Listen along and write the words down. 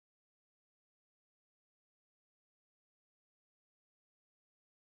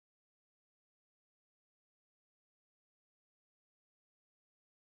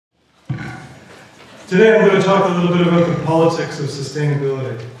Today I'm going to talk a little bit about the politics of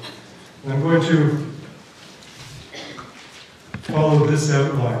sustainability. And I'm going to follow this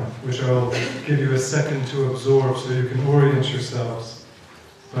outline, which I'll give you a second to absorb so you can orient yourselves.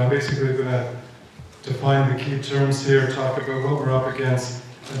 So I'm basically going to define the key terms here, talk about what we're up against,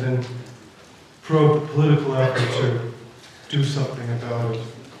 and then probe the political effort to do something about it,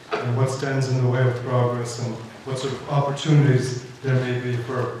 and what stands in the way of progress, and what sort of opportunities there may be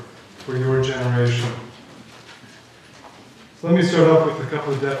for your generation. So let me start off with a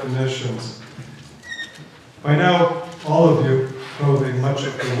couple of definitions. By now, all of you, probably much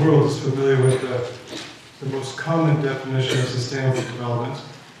of the world, is familiar with the most common definition of sustainable development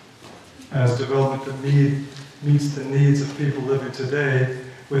as development that meets the needs of people living today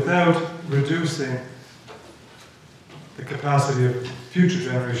without reducing the capacity of future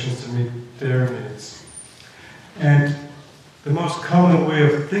generations to meet their needs. And the most common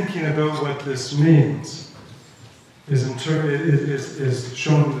way of thinking about what this means is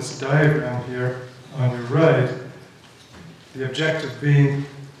shown in this diagram here on your right, the objective being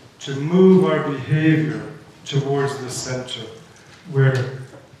to move our behavior towards the center, where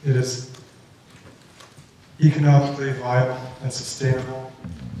it is economically viable and sustainable,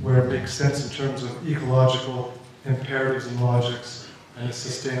 where it makes sense in terms of ecological imperatives and logics, and is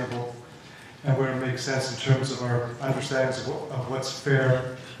sustainable, and where it makes sense in terms of our understandings of what's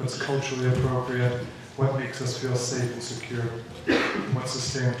fair, what's culturally appropriate, what makes us feel safe and secure, and what's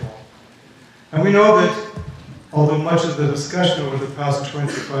sustainable. And we know that although much of the discussion over the past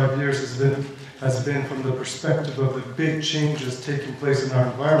 25 years has been from the perspective of the big changes taking place in our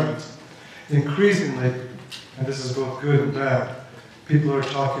environment, increasingly, and this is both good and bad, people are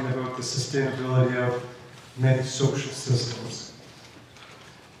talking about the sustainability of many social systems.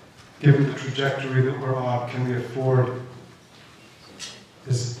 Given the trajectory that we're on, can we afford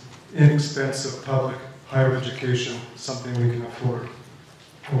this inexpensive public higher education, something we can afford?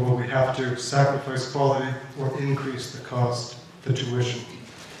 Or will we have to sacrifice quality or increase the cost, the tuition?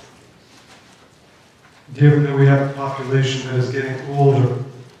 Given that we have a population that is getting older,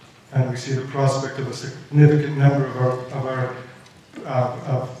 and we see the prospect of a significant number of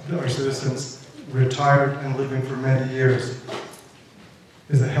our citizens retired and living for many years,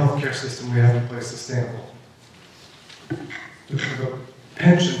 is the healthcare system we have in place sustainable? The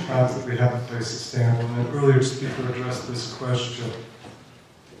pension plans that we have in place sustainable? And an earlier speaker addressed this question.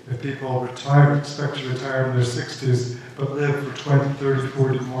 If people expect to retire in their 60s, but live for 20, 30,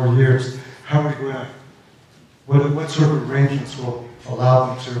 40 more years, how are we going to, what sort of arrangements will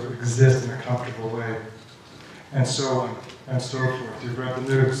allow them to exist in a comfortable way? And so on and so forth. You've read the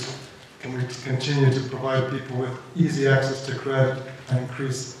news. Can we continue to provide people with easy access to credit and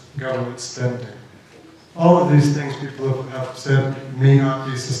increase government spending? All of these things people have said may not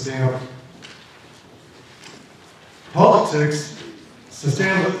be sustainable. Politics,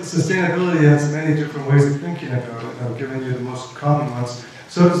 sustainability has many different ways of thinking about it. I've given you the most common ones.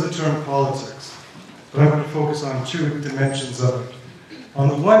 So does the term politics. But I'm going to focus on two dimensions of it. On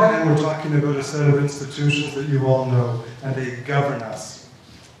the one hand, we're talking about a set of institutions that you all know, and they govern us.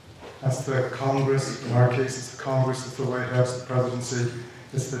 That's the Congress. In our case, it's the Congress, it's the White House, the presidency,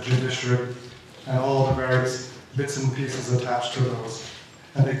 it's the judiciary, and all the various bits and pieces attached to those.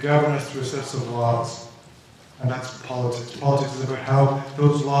 And they govern us through sets of laws. And that's politics. Politics is about how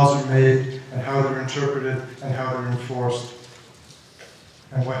those laws are made, and how they're interpreted, and how they're enforced,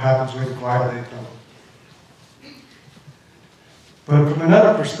 and what happens when you violate them. But from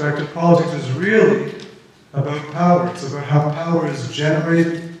another perspective, politics is really about power. It's about how power is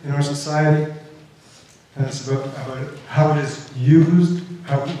generated in our society, and it's about how it is used,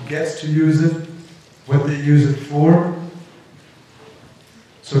 how who gets to use it, what they use it for.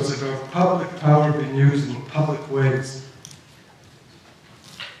 So it's about public power being used in public ways.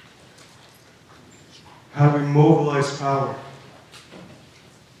 How do we mobilize power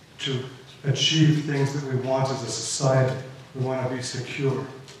to achieve things that we want as a society? We want to be secure.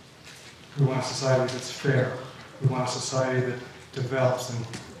 We want a society that's fair. We want a society that develops and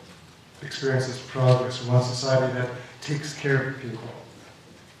experiences progress. We want a society that takes care of people.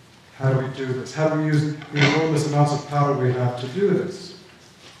 How do we do this? How do we use the enormous amounts of power we have to do this?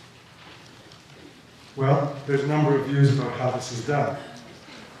 Well, there's a number of views about how this is done.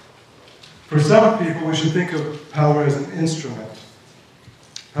 For some people, we should think of power as an instrument.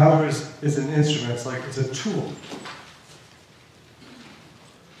 Power is an instrument. It's a tool.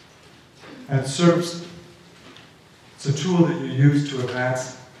 And it serves, it's a tool that you use to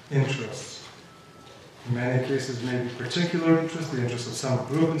advance interests. In many cases, maybe particular interests, the interests of some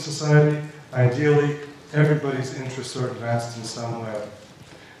group in society. Ideally, everybody's interests are advanced in some way.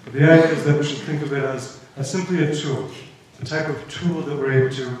 But the idea is that we should think of it as simply a tool, the type of tool that we're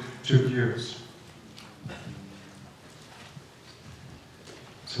able to use.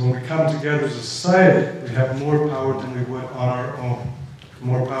 So when we come together as a society, we have more power than we would on our own.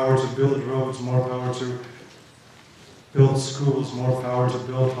 More power to build roads, more power to build schools, more power to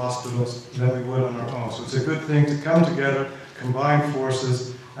build hospitals than we would on our own. So it's a good thing to come together, combine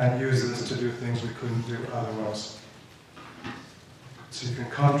forces, and use this to do things we couldn't do otherwise. So you can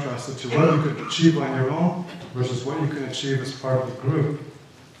contrast the two, what you could achieve on your own versus what you can achieve as part of the group.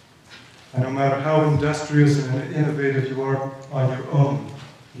 And no matter how industrious and innovative you are on your own,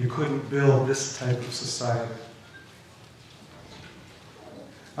 you couldn't build this type of society.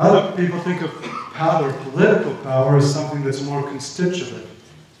 Other people think of power, political power, as something that's more constitutive.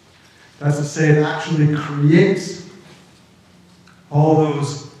 That's to say, it actually creates all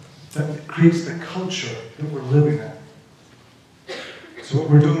those, that creates the culture that we're living in. So what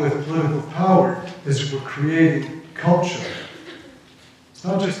we're doing with political power is we're creating culture. It's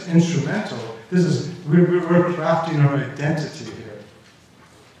not just instrumental. We're crafting our identity here.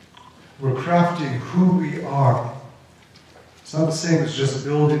 We're crafting who we are. It's not the same as just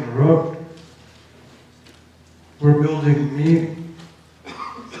building a road. We're building meaning.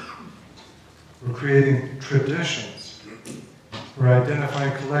 We're creating traditions. We're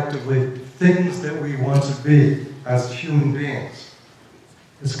identifying collectively things that we want to be as human beings.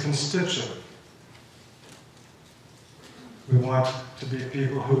 It's constituent. We want to be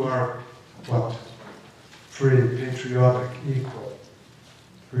people who are, what? Free, patriotic, equal,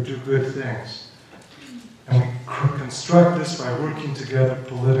 who do good things. And we construct this by working together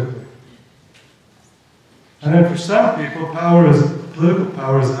politically. And then for some people, political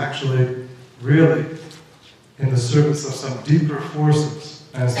power is actually really in the service of some deeper forces.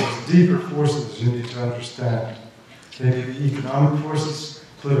 And it's those deeper forces you need to understand. They may be economic forces.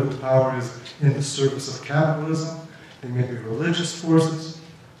 Political power is in the service of capitalism. They may be religious forces.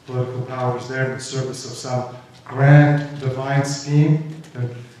 Political power is there in the service of some grand divine scheme that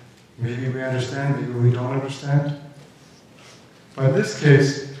maybe we understand, maybe we don't understand. But in this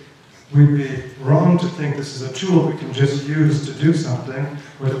case, we'd be wrong to think this is a tool we can just use to do something,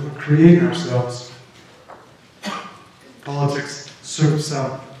 or that we're creating ourselves. Politics serves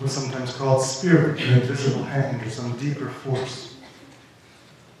some, what's sometimes called spirit, an invisible hand, or some deeper force.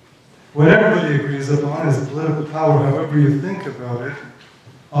 What everybody agrees upon is political power, however you think about it,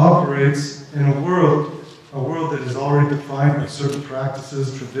 operates in a world that is already defined by certain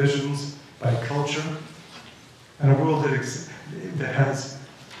practices, traditions, by culture, and a world that has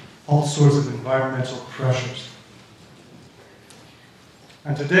all sorts of environmental pressures.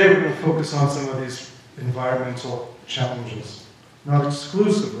 And today we're going to focus on some of these environmental challenges. Not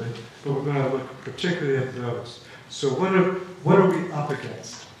exclusively, but we're going to look particularly at those. So what are we up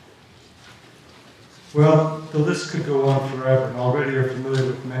against? Well, the list could go on forever, and already you're familiar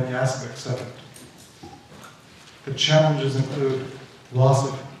with many aspects of it. The challenges include loss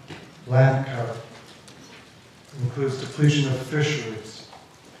of land cover. It includes depletion of fisheries,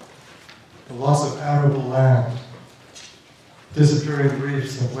 the loss of arable land, disappearing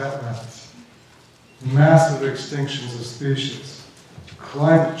reefs and wetlands, massive extinctions of species,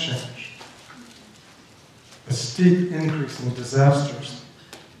 climate change, a steep increase in disasters.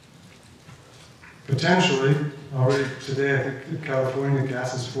 Potentially, already today, I think in California,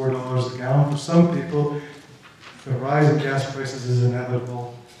 gas is $4 a gallon. For some people, the rise in gas prices is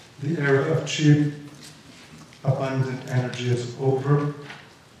inevitable. The era of cheap, abundant energy is over.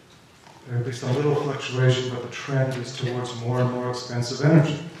 There will be some little fluctuation, but the trend is towards more and more expensive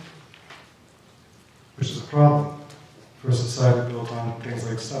energy, which is a problem for a society built on things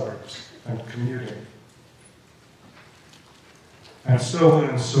like suburbs and commuting, and so on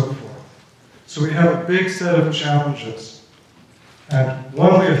and so forth. So we have a big set of challenges. And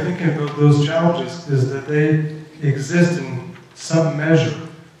one way of thinking about those challenges is that they exist in some measure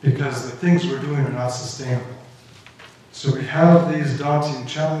because the things we're doing are not sustainable. So we have these daunting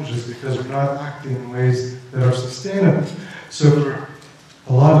challenges because we're not acting in ways that are sustainable. So for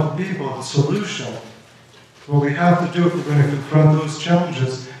a lot of people, the solution, what we have to do if we're going to confront those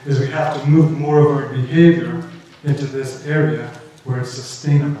challenges is we have to move more of our behavior into this area where it's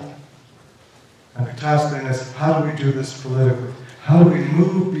sustainable. And the task then is, how do we do this politically? How do we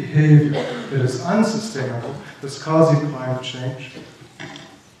move behavior that is unsustainable, that's causing climate change,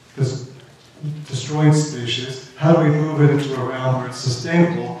 that's destroying species? How do we move it into a realm where it's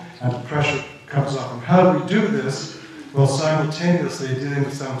sustainable and the pressure comes off? And how do we do this while simultaneously dealing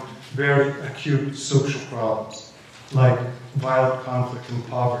with some very acute social problems, like violent conflict and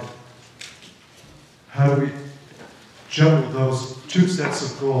poverty? How do we juggle those two sets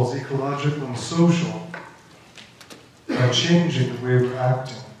of goals, ecological and social, by changing the way we're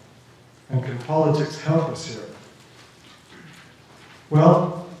acting? And can politics help us here?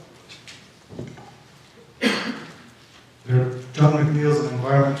 Well, John McNeil's an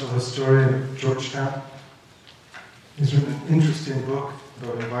environmental historian at Georgetown. He's written an interesting book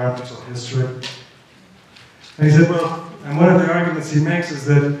about environmental history. And he said, well, and one of the arguments he makes is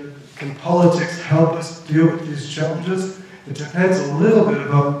that can politics help us deal with these challenges? It depends a little bit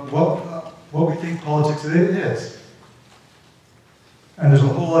about what we think politics is. And there's a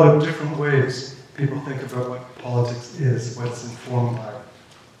whole lot of different ways people think about what politics is, what it's informed by.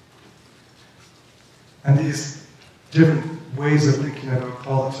 And these different ways of thinking about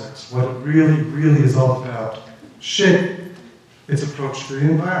politics, what it really, really is all about, shape its approach to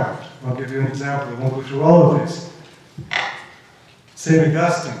the environment. I'll give you an example. I won't go through all of these. St.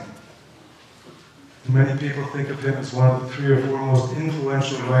 Augustine. Many people think of him as one of the 3 or 4 most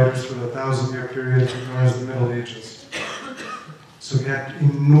influential writers for the 1,000-year period known as the Middle Ages. So he left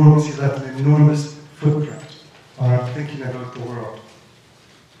an enormous footprint on our thinking about the world.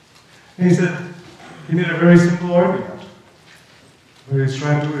 And he said, he made a very simple argument. What he was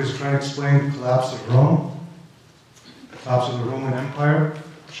trying to do is trying to explain the collapse of Rome, the collapse of the Roman Empire,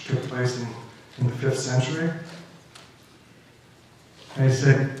 which took place in the 5th century. And he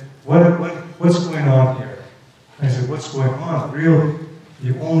said, what's going on here? And he said, what's going on, really?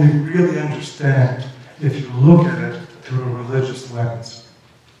 You only really understand if you look at it through a religious lens.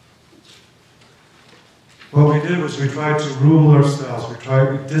 What we did was we tried to rule ourselves. We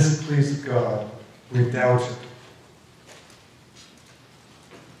displeased God. We doubted.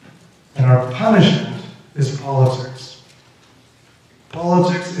 And our punishment is politics.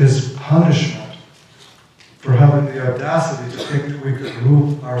 Politics is punishment for having the audacity to think that we could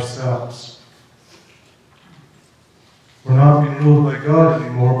rule ourselves. We're not being ruled by God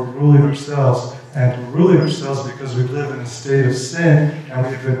anymore, we're ruling ourselves. And we're ruling ourselves because we live in a state of sin, and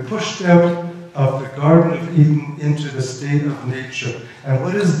we've been pushed out of the Garden of Eden into the state of nature. And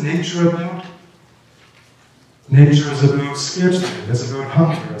what is nature about? Nature is about scarcity, it's about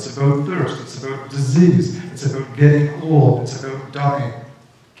hunger, it's about thirst, it's about disease, it's about getting old, it's about dying.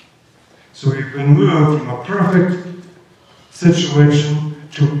 So we've been moved from a perfect situation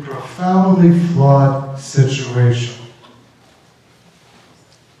to a profoundly flawed situation.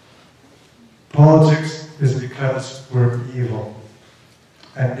 Politics is because we're evil.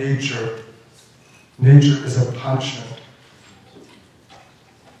 And nature is a punishment.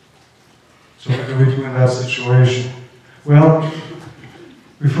 So what do we do in that situation? Well,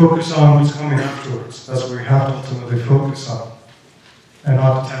 we focus on what's coming afterwards. That's what we have to ultimately focus on. And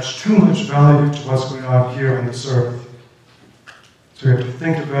not attach too much value to what's going on here on this earth. So we have to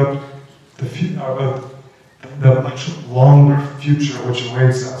think about the much longer future which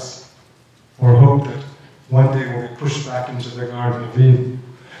awaits us. Or hope that one day we'll be pushed back into the Garden of Eden.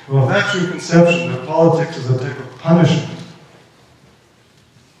 Well, if that's your conception, that politics is a type of punishment,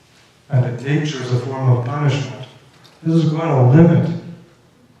 and that nature is a form of punishment, this is going to limit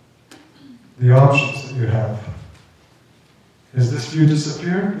the options that you have. Has this view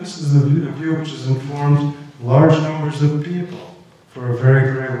disappeared? This is the view which has informed large numbers of people for a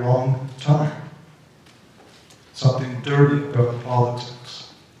very, very long time. Something dirty about politics.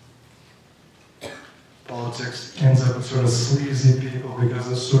 Politics ends up with sort of sleazy people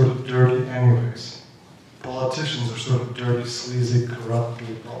because it's sort of dirty anyways. Politicians are sort of dirty, sleazy, corrupt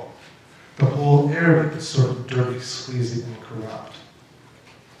people. The whole air of it is sort of dirty, sleazy, and corrupt.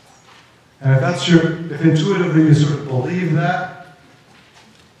 And if intuitively you sort of believe that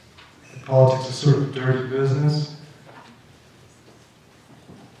politics is sort of dirty business,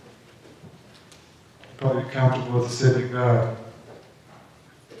 you're probably comfortable with the civic God.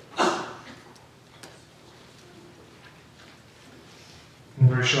 In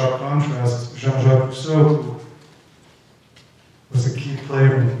very sharp contrast, Jean-Jacques Rousseau, who was a key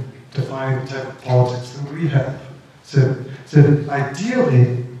player in defining the type of politics that we have, said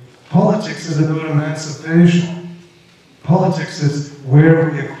ideally, politics is about emancipation. Politics is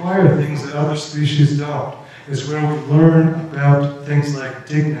where we acquire things that other species don't. It's where we learn about things like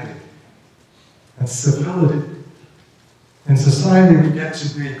dignity and civility. In society, we get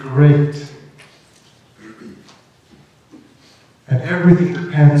to be great. And everything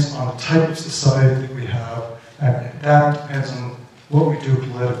depends on the type of society that we have, and that depends on what we do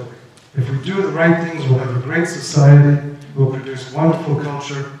politically. If we do the right things, we'll have a great society, we'll produce wonderful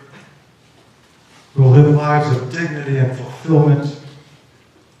culture, we'll live lives of dignity and fulfillment,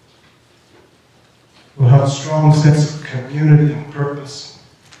 we'll have a strong sense of community and purpose.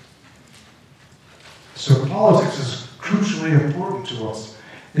 So politics is crucially important to us.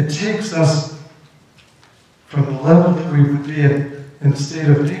 It takes us from the level that we would be in the state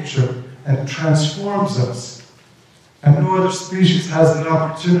of nature and transforms us. And no other species has that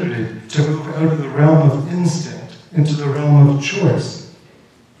opportunity to move out of the realm of instinct into the realm of choice.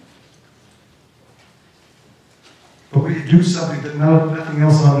 But we do something that nothing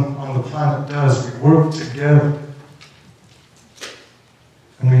else on the planet does. We work together.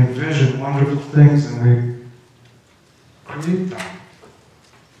 And we envision wonderful things and we create them.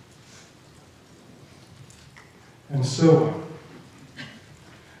 And so,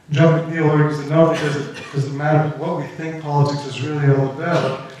 John McNeill argues that not only does it matter what we think politics is really all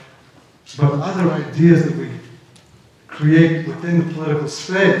about, but other ideas that we create within the political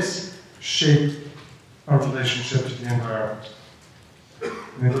space shape our relationship to the environment.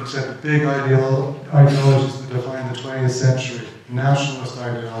 And he looks at the big ideologies that define the 20th century, nationalist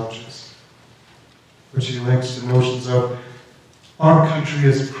ideologies, which he links to notions of our country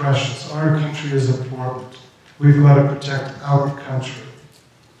is precious, our country is important, we've got to protect our country.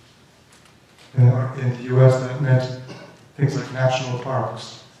 In the US, that meant things like national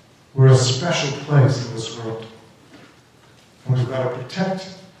parks. We're a special place in this world. And we've got to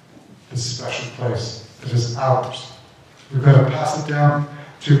protect this special place that is ours. We've got to pass it down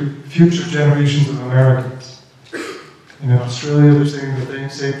to future generations of Americans. And in Australia, they're saying the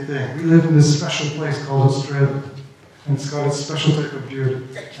same thing. We live in this special place called Australia. And it's got a special type of beauty.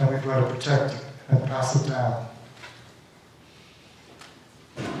 And we've got to protect it and pass it down.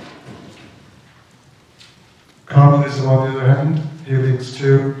 Communism, on the other hand, he leads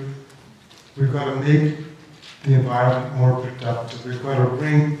to, we've got to make the environment more productive. We've got to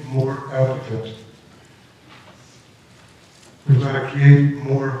bring more out of it. We've got to create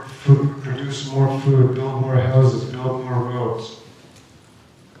more food, produce more food, build more houses, build more roads.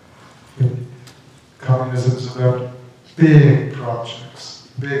 Communism is about big projects,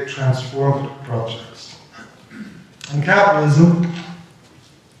 big transformative projects. And capitalism,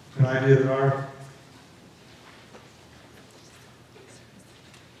 an idea that our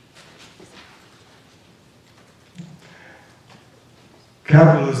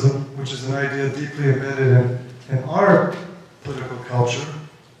capitalism, which is an idea deeply embedded in our political culture,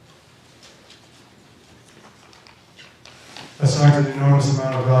 assigns an enormous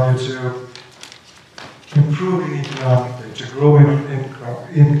amount of value to improving economically, to growing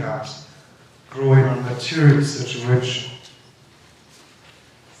incomes, growing our material situation.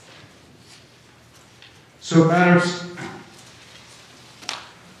 So it matters.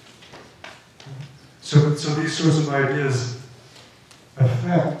 So these sorts of ideas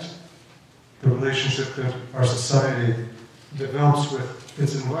affect the relationship that our society develops with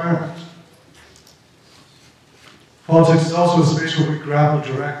its environment. Politics is also a space where we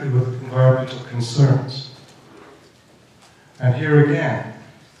grapple directly with environmental concerns. And here again,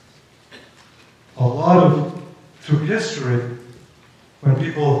 through history, when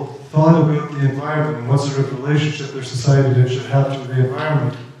people thought about the environment and what sort of relationship their society should have to the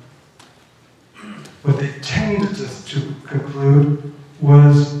environment, what they tended to conclude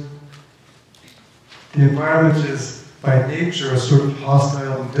was the environment is by nature a sort of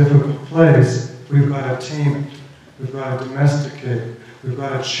hostile and difficult place. We've got to tame it. We've got to domesticate it. We've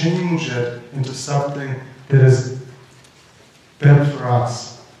got to change it into something that is better for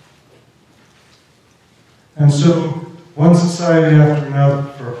us. And so one society after another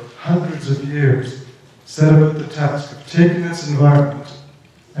for hundreds of years set about the task of taking this environment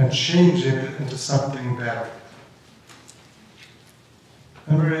and changing it into something better.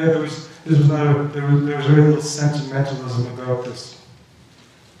 And there was very little sentimentalism about this.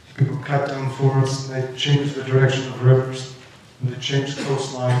 People cut down forests, and they changed the direction of rivers, and they changed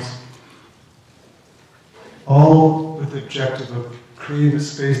coastlines, all with the objective of creating a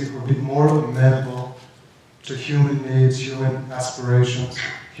space that would be more amenable to human needs, human aspirations,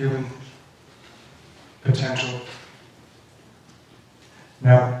 human potential.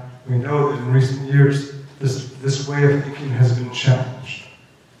 Now, we know that in recent years, this way of thinking has been challenged.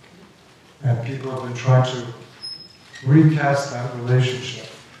 And people have been trying to recast that relationship.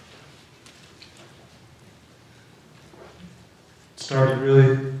 It started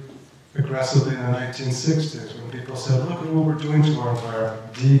really aggressively in the 1960s when people said, look at what we're doing to our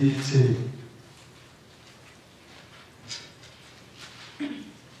environment, DDT.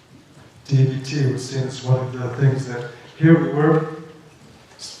 DDT was seen as one of the things that here we were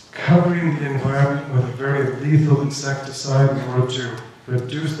covering the environment with a very lethal insecticide in order to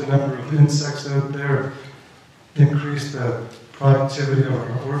reduce the number of insects out there, increase the productivity of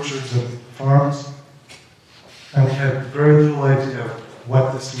our orchards and farms. And we had very little idea of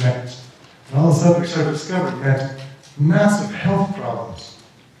what this meant. And all of a sudden we started to discover it meant massive health problems,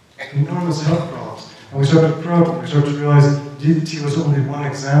 enormous health problems. And we started to probe, and we started to realize DDT was only one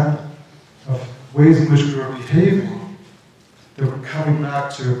example of ways in which we were behaving that were coming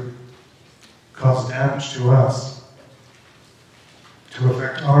back to cause damage to us, to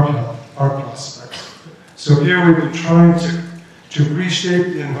affect our health, our prospects. So here we've been trying to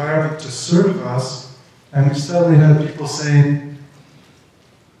reshape the environment to serve us, and we suddenly had people saying,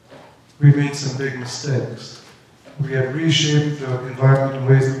 we made some big mistakes. We had reshaped the environment in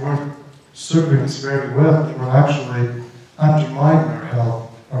ways that weren't serving us very well, that were actually undermining our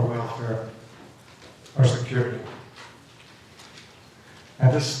health, our welfare, our security.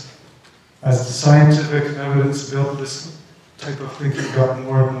 And this, as the scientific evidence built, this type of thinking got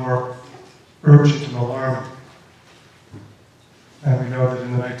more and more urgent and alarming. And we know that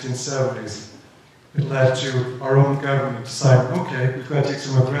in the 1970s, it led to our own government deciding, okay, we've got to take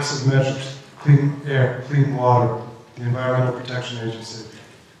some aggressive measures, clean air, clean water, the Environmental Protection Agency.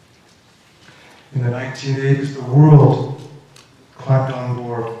 In the 1980s, the world climbed on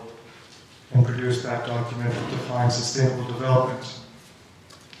board and produced that document that defined sustainable development.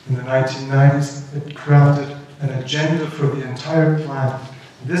 In the 1990s, it crafted an agenda for the entire planet.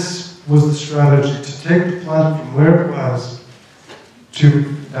 This was the strategy to take the planet from where it was to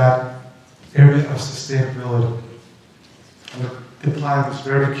that area of sustainability. And the plan was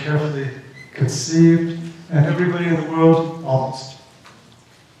very carefully conceived, and everybody in the world almost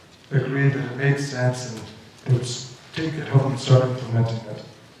agreed that it made sense and they would take it home and start implementing it.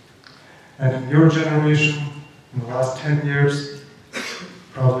 And in your generation, in the last 10 years,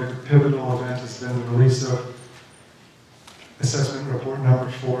 probably the pivotal event has been the release of assessment report number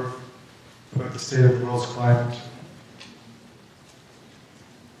 4 about the state of the world's climate.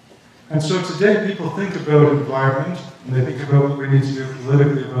 And so today people think about environment, and they think about what we need to do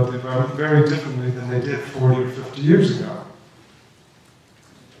politically about the environment very differently than they did 40 or 50 years ago.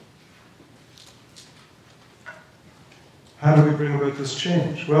 How do we bring about this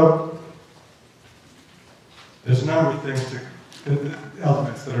change? Well, there's a number of things,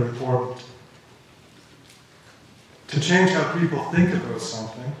 elements that are important. To change how people think about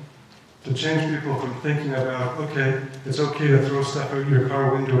something, to change people from thinking about, okay, it's okay to throw stuff out your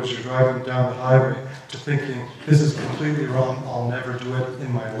car window as you're driving down the highway, to thinking, this is completely wrong, I'll never do it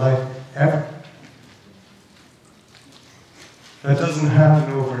in my life, ever. That doesn't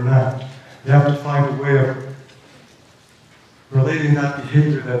happen overnight. You have to find a way of relating that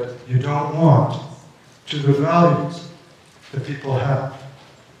behavior that you don't want to the values that people have.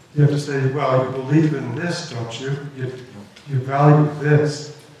 You have to say, well, you believe in this, don't you? You value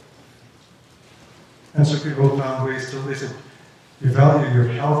this. And so people found ways to, they said, you value your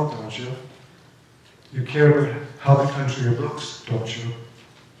health, don't you? You care about how the country looks, don't you?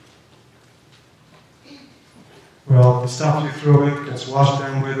 Well, the stuff you throw out gets washed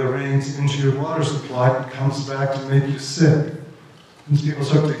down by the rains into your water supply and comes back to make you sick. And as people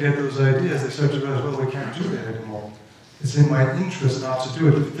start to get those ideas, they start to realize, well, we can't do that anymore. It's in my interest not to do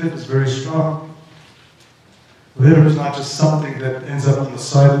it. The fit is very strong. Litter is not just something that ends up on the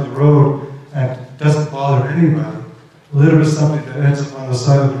side of the road and doesn't bother anybody. Litter is something that ends up on the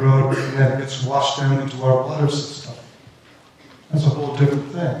side of the road and then gets washed down into our water system. That's a whole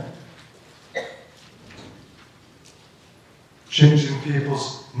different thing. Changing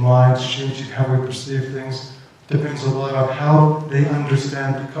people's minds, changing how we perceive things, depends a lot on how they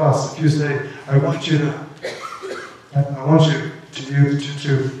understand the cost. If you say, I want you to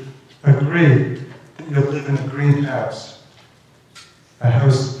agree that you'll live in a greenhouse, a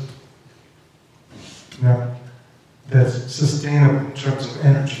house that's sustainable in terms of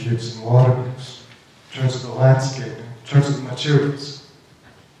energy use and water use, in terms of the landscaping, in terms of the materials.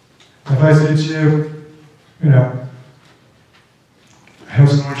 If I say to you, a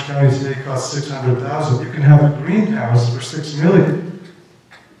house in Orange County today costs $600,000. You can have a greenhouse for $6 million.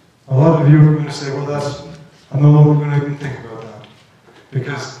 A lot of you are going to say, well, I'm no longer going to even think about that.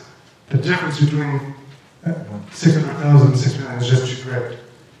 Because the difference between $600,000 and $6 million is just too great.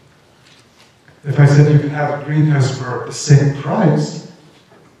 If I said you can have a greenhouse for the same price,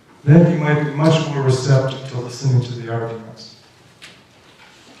 then you might be much more receptive to listening to the arguments.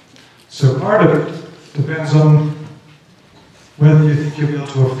 So part of it depends on whether you think you'll be able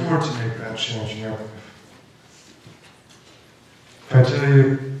to afford to make that change in your life. If I tell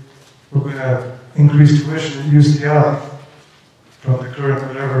you we're going to increase tuition at UCI from the current,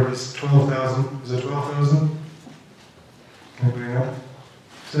 whatever it is, 12,000, is it 12,000? Anybody know?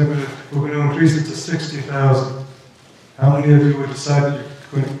 So we're going to increase it to 60,000. How many of you would decide that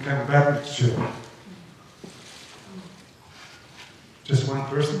you're going to come back next year? Just one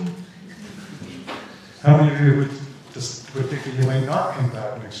person? How many of you would would think that you might not come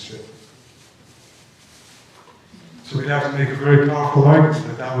back next year. So we'd have to make a very powerful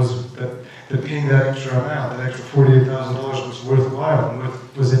argument that paying that extra amount, that extra $48,000 was worthwhile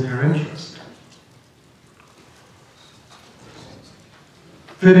and was in your interest.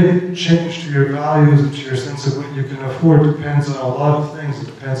 Fitting change to your values and to your sense of what you can afford depends on a lot of things. It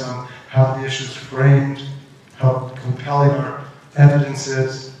depends on how the issue is framed, how compelling our evidence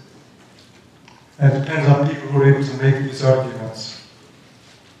is, and it depends on people who are able to make these arguments.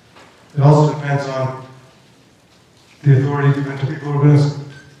 It also depends on the authority given to people who are going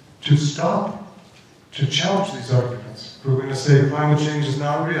to stop, to challenge these arguments, who are going to say climate change is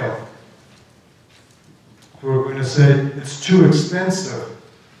not real, who are going to say it's too expensive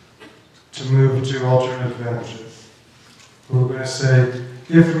to move to alternative energies, who are going to say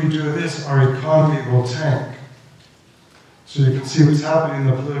if we do this, our economy will tank. So you can see what's happening in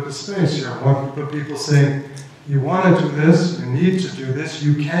the political space. You have one group of people saying, you want to do this, you need to do this,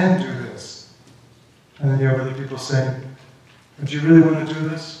 you can do this. And then you have other people saying, do you really want to do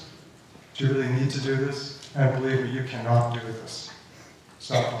this? Do you really need to do this? And believe me, you cannot do this.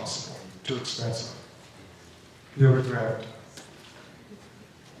 It's not possible. Too expensive. You'll regret it.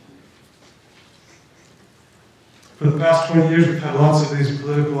 For the past 20 years, we've had lots of these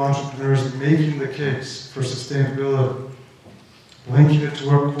political entrepreneurs making the case for sustainability, linking it to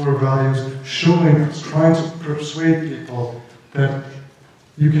our core values, showing us, trying to persuade people that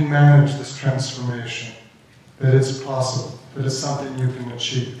you can manage this transformation, that it's possible, that it's something you can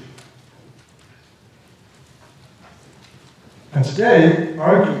achieve. And today,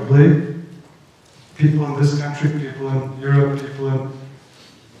 arguably, people in this country, people in Europe, people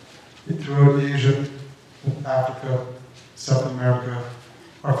throughout Asia, Africa, South America,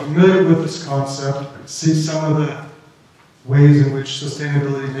 are familiar with this concept, see some of the ways in which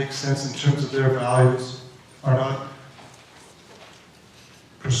sustainability makes sense in terms of their values, are not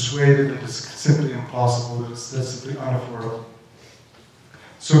persuaded that it's simply impossible, that it's simply unaffordable.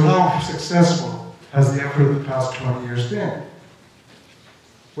 So how successful has the effort of the past 20 years been?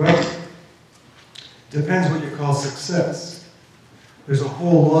 Well, it depends what you call success. There's a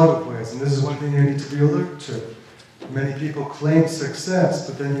whole lot of ways, and this is one thing you need to be alert to. Many people claim success,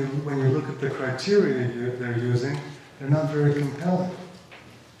 but then when you look at the criteria they're using, they're not very compelling.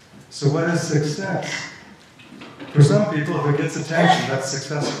 So what is success? For some people, if it gets attention, that's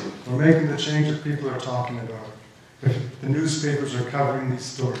successful. We're making the change that people are talking about. If the newspapers are covering these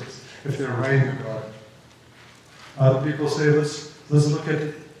stories, if they're writing about it. Other people say, let's look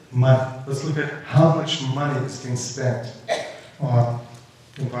at money. Let's look at how much money is being spent on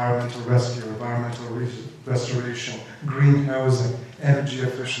environmental rescue, environmental restoration, green housing, energy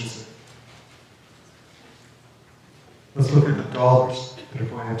efficiency. Let's look at the dollars that are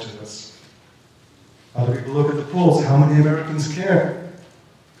going into this. Other people look at the polls. How many Americans care?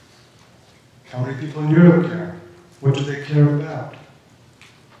 How many people in Europe care? What do they care about?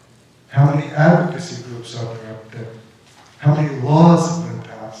 How many advocacy groups are there out there? How many laws have been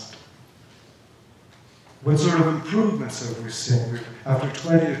passed? What sort of improvements have we seen? After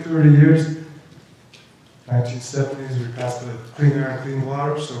 20 or 30 years, 1970s, we passed the Clean Air and Clean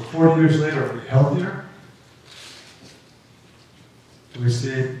Water, so 40 years later, are we healthier? Do we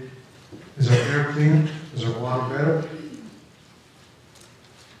see, is our air cleaner? Is our water better?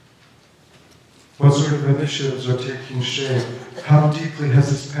 What sort of initiatives are taking shape? How deeply has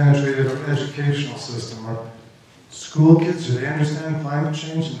this penetrated our educational system? Our school kids, do they understand climate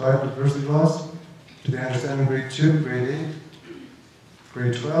change and biodiversity laws? Do they understand in grade 2, grade 8,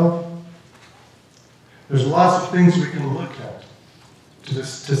 grade 12? There's lots of things we can look at to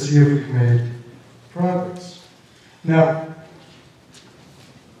see if we've made progress. Now,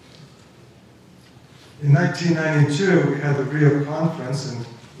 in 1992, we had the Rio conference, and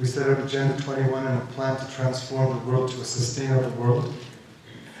we set out Agenda 21 and a plan to transform the world to a sustainable world.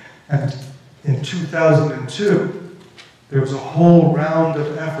 And in 2002, there was a whole round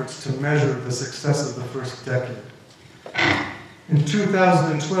of efforts to measure the success of the first decade. In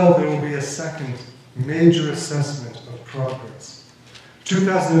 2012, there will be a second major assessment of progress.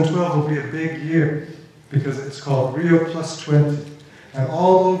 2012 will be a big year because it's called Rio Plus 20. And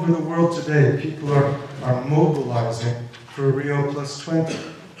all over the world today, people are mobilizing for Rio Plus 20.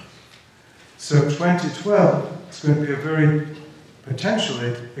 So 2012 is going to be a very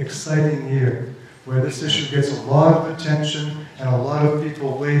potentially exciting year where this issue gets a lot of attention and a lot of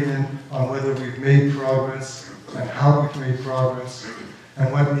people weigh in on whether we've made progress and how we've made progress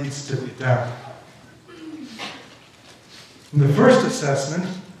and what needs to be done. In the first assessment,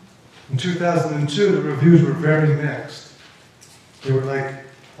 in 2002, the reviews were very mixed. They were like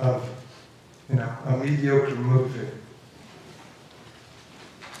a mediocre movie.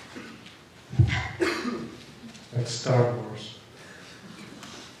 Like Star Wars.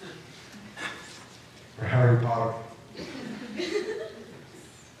 Or Harry Potter.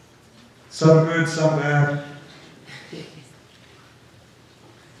 Some good, some bad.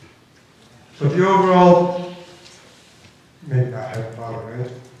 But the overall, maybe not Harry Potter,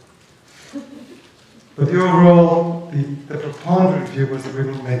 right? But the overall, the preponderant view was that we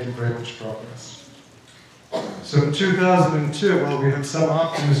weren't making very much progress. So in 2002, well, we had some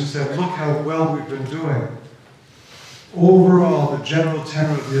optimists who said, look how well we've been doing. Overall, the general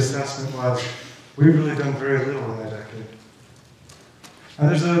tenor of the assessment was, we've really done very little in that decade. And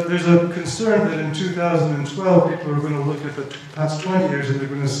there's a concern that in 2012, people are going to look at the past 20 years and they're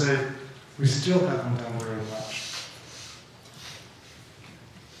going to say, we still haven't done very much.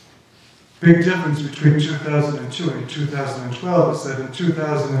 Big difference between 2002 and 2012 is that in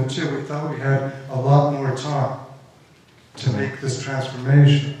 2002, we thought we had a lot more time to make this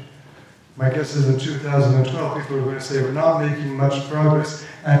transformation. My guess is in 2012, people are going to say we're not making much progress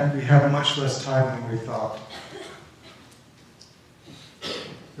and we have much less time than we thought.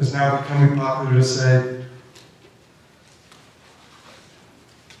 It's now becoming popular to say,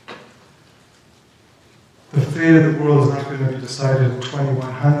 the fate of the world is not going to be decided in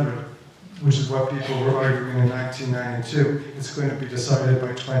 2100, which is what people were arguing in 1992. It's going to be decided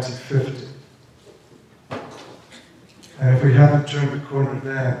by 2050. And if we haven't turned the corner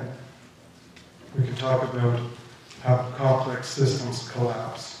then, we can talk about how complex systems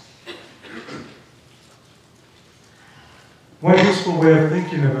collapse. One useful way of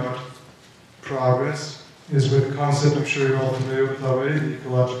thinking about progress is with the concept I'm sure you're all familiar with already, the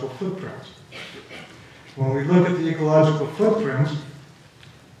ecological footprint. When we look at the ecological footprint,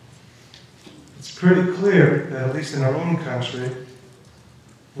 it's pretty clear that, at least in our own country,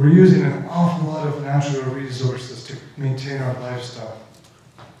 we're using an awful lot of natural resources to maintain our lifestyle.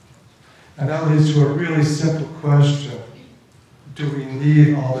 And that leads to a really simple question. Do we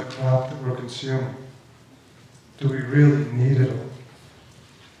need all the crap that we're consuming? Do we really need it all?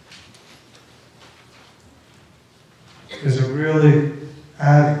 Is it really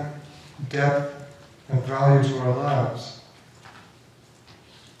adding depth and value to our lives?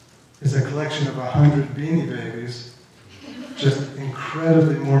 Is a collection of 100 Beanie Babies just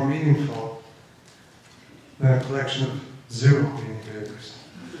incredibly more meaningful than a collection of 0 Beanie Babies?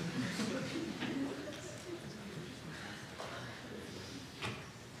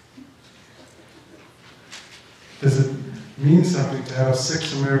 Does it mean something to have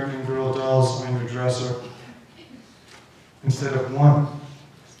 6 American Girl dolls on your dresser instead of 1?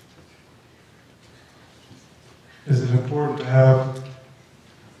 Is it important to have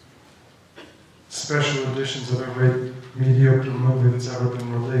special editions of every mediocre movie that's ever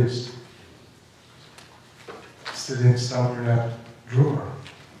been released sitting somewhere in a drawer?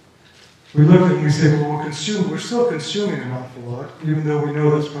 We look at it and we say, well, we're still consuming an awful lot, even though we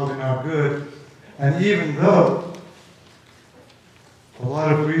know that's probably not good. And even though a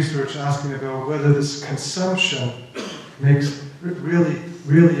lot of research asking about whether this consumption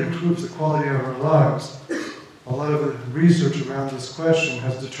really improves the quality of our lives, a lot of the research around this question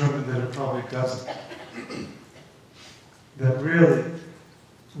has determined that it probably doesn't. That really,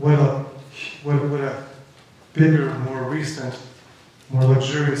 what a bigger, more recent, more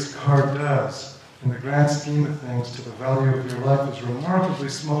luxurious car does in the grand scheme of things to the value of your life is remarkably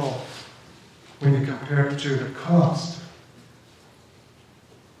small when you compare it to the cost.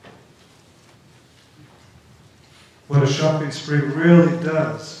 What a shopping spree really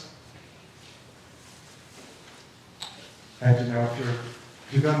does. And you know,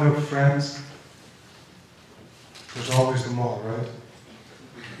 if you've got no friends, there's always the mall,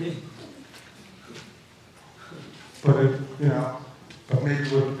 right? But maybe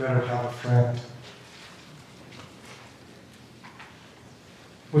it would be better to have a friend.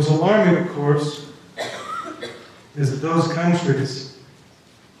 What's alarming, of course, is that those countries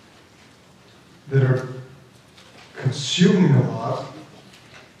that are consuming a lot,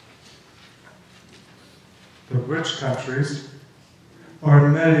 the rich countries, are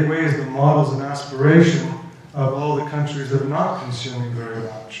in many ways the models and aspiration of all the countries that are not consuming very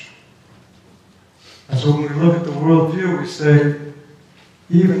much. And so when we look at the worldview, we say,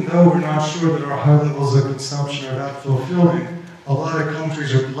 even though we're not sure that our high levels of consumption are that fulfilling, a lot of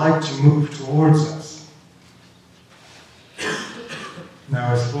countries would like to move towards us.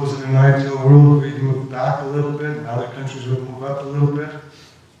 Now, I suppose in an ideal world, we'd move back a little bit, and other countries would move up a little bit.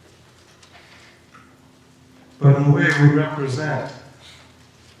 But in a way, we represent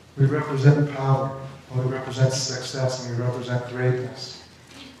power, and we represent success, and we represent greatness.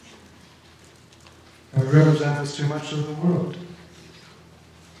 And we represent this too much of the world.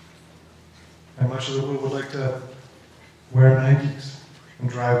 much of the world would like to wear Nikes and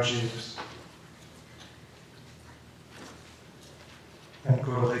drive Jeeps and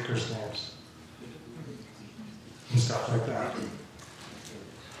go to Lakers games and stuff like that.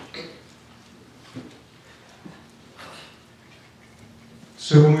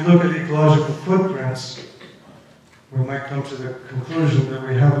 So when we look at ecological footprints, we might come to the conclusion that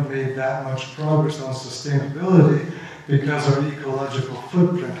we haven't made that much progress on sustainability because our ecological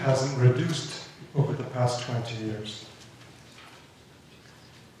footprint hasn't reduced over the past 20 years.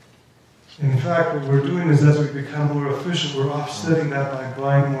 In fact, what we're doing is as we become more efficient, we're offsetting that by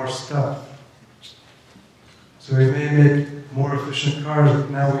buying more stuff. So we may make more efficient cars, but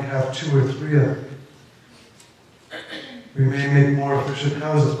now we have 2 or 3 of them. We may make more efficient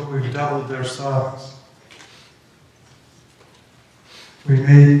houses, but we've doubled their size. We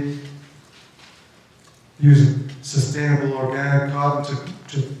may use sustainable organic cotton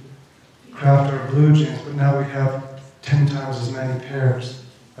to craft our blue jeans, but now we have 10 times as many pairs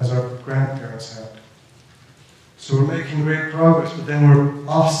as our grandparents had. So we're making great progress, but then we're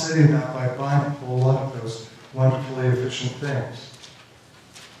offsetting that by buying a whole lot of those wonderfully efficient things.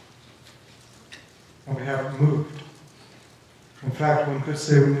 And we haven't moved. In fact, one could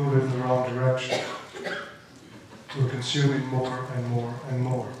say we move in the wrong direction. We're consuming more and more and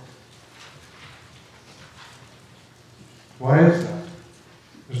more. Why is that?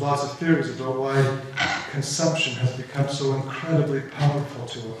 There's lots of theories about why consumption has become so incredibly powerful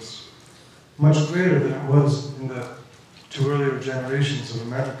to us. Much greater than it was in the 2 earlier generations of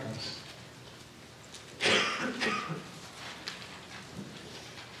Americans.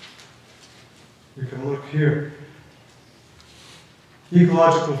 You can look here.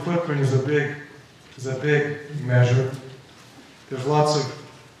 Ecological footprint is a big measure. There's lots of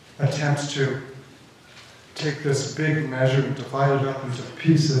attempts to take this big measure and divide it up into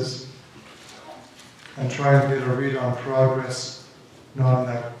pieces and try and get a read on progress, not on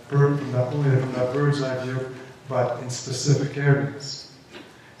that only from that bird's eye view, but in specific areas.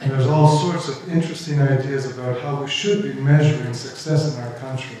 And there's all sorts of interesting ideas about how we should be measuring success in our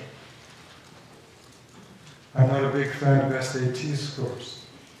country. I'm not a big fan of SAT scores.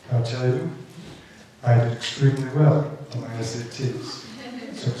 I'll tell you, I did extremely well on my SATs.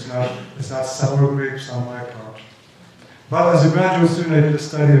 So it's not sour grapes on my part. But as a graduate student, I did a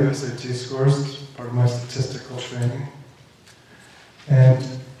study of SAT scores as part of my statistical training. And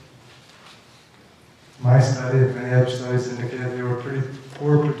my study and many other studies indicated they were pretty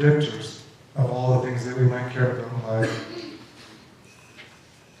poor predictors of all the things that we might care about in life.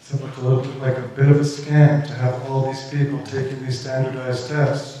 So it looked a little bit like a bit of a scam to have all these people taking these standardized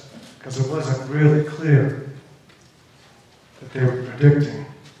tests, because it wasn't really clear that they were predicting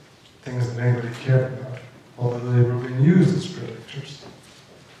things that anybody cared about, although they were being used as predictors.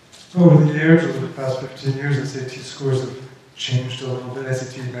 Over the years, over the past 15 years, SAT scores have changed a little bit,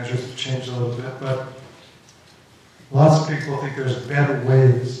 SAT measures have changed a little bit, but lots of people think there's better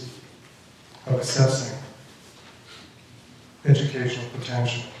ways of assessing educational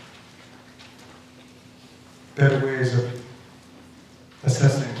potential. Better ways of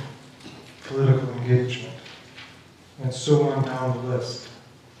assessing political engagement, and so on down the list.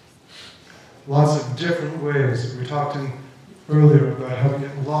 Lots of different ways. We talked earlier about how we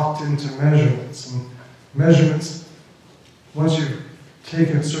get locked into measurements. And measurements, once you've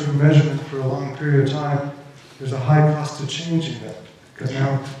taken a certain measurement for a long period of time, there's a high cost to changing it.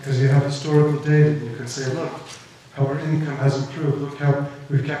 Because you have historical data, and you can say, look, how our income has improved. Look how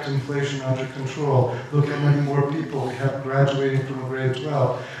we've kept inflation under control. Look how many more people we have graduating from grade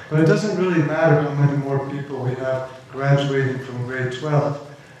 12. But it doesn't really matter how many more people we have graduating from grade 12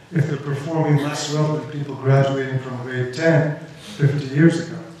 if they're performing less well than people graduating from grade 10 50 years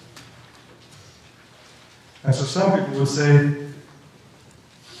ago. And so some people would say,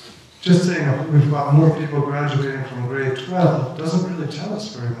 just saying we've got more people graduating from grade 12 doesn't really tell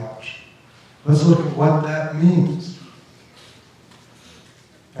us very much. Let's look at what that means.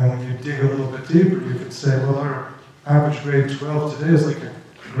 And when you dig a little bit deeper, you could say, well, our average grade 12 today is like a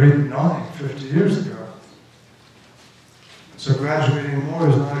grade 9 50 years ago. So graduating more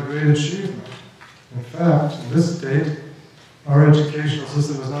is not a great achievement. In fact, in this state, our educational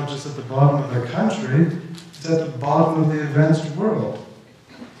system is not just at the bottom of the country, it's at the bottom of the advanced world.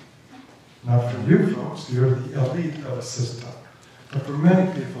 Not for you folks, you're the elite of a system. But for many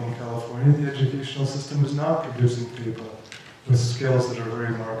people in California, the educational system is not producing people with skills that are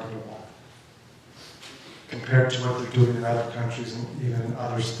very marketable compared to what they're doing in other countries and even in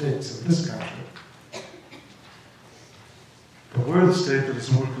other states of this country. But we're the state that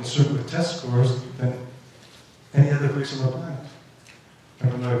is more concerned with test scores than any other place on the planet.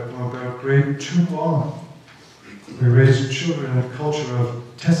 And from about grade 2 on, we raised children in a culture of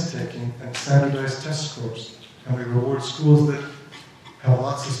test-taking and standardized test scores. And we reward schools that have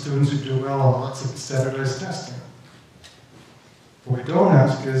lots of students who do well on lots of standardized testing. What we don't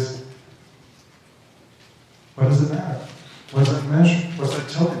ask is, what does it matter? What does that measure? What's that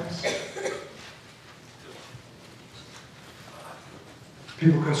telling us?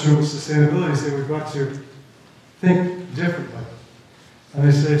 People concerned with sustainability say we've got to think differently. And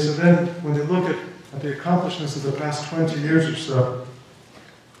they say, so then when they look at the accomplishments of the past 20 years or so,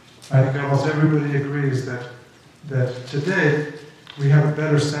 I think almost everybody agrees that today we have a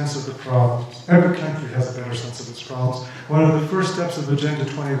better sense of the problems. Every country has a better sense of its problems. One of the first steps of Agenda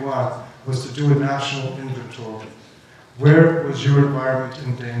 21 was to do a national inventory. Where was your environment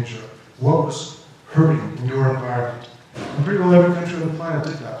in danger? What was hurting in your environment? And pretty well every country on the planet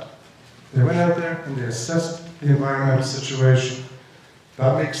did that. They went out there and they assessed the environmental situation.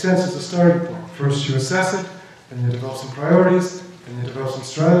 That makes sense as a starting point. First you assess it, then you develop some priorities, then you develop some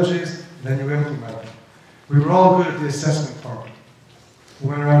strategies, and then you implement them. We were all good at the assessment part. We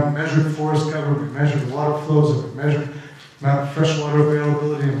went around and measured forest cover, we measured water flows, we measured amount of freshwater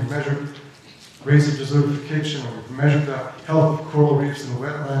availability, and we measured rates of desertification, and we measured the health of coral reefs and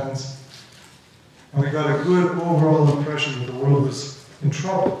wetlands. And we got a good overall impression that the world was in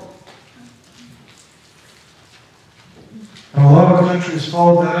trouble. And a lot of countries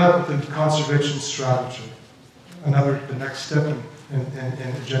followed that up with a conservation strategy. The next step in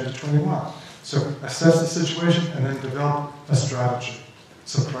Agenda 21. So assess the situation and then develop a strategy.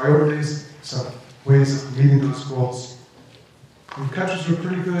 Some priorities, some ways of meeting those goals. And countries were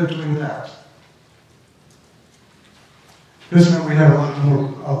pretty good at doing that. This meant we had a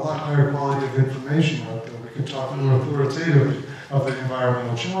lot higher quality of information out there. We could talk more authoritatively of the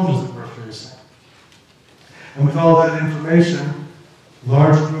environmental challenges that we're facing. And with all that information,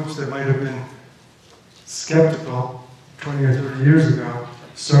 large groups that might have been skeptical 20 or 30 years ago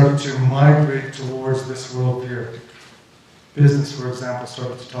started to migrate towards this worldview. Business, for example,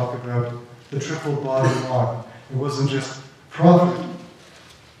 started to talk about the triple bottom line. It wasn't just profit.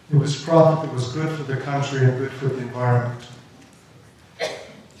 It was profit that was good for the country and good for the environment.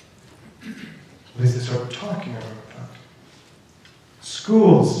 At least they started talking about that.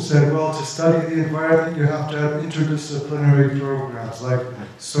 Schools said, well, to study the environment, you have to have interdisciplinary programs like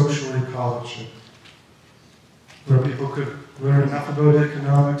social ecology, where people could learn enough about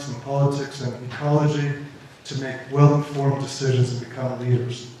economics and politics and ecology to make well-informed decisions and become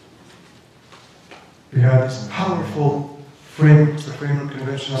leaders. We had these powerful frameworks, the Framework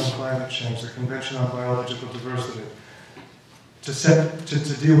Convention on Climate Change, the Convention on Biological Diversity,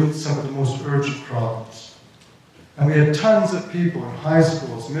 to deal with some of the most urgent problems. And we had tons of people in high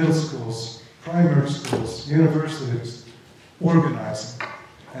schools, middle schools, primary schools, universities, organizing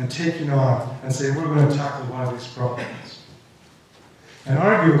and taking on and saying, we're going to tackle one of these problems. And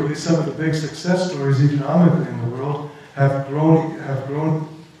arguably, some of the big success stories economically in the world have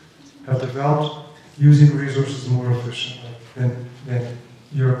developed using resources more efficiently than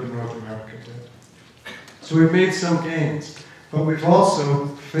Europe and North America did. So we've made some gains, but we've also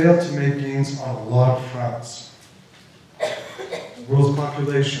failed to make gains on a lot of fronts. The world's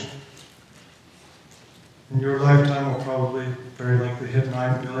population. In your lifetime will probably very likely hit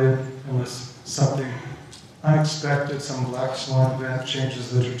 9 billion unless something unexpected, some black swan event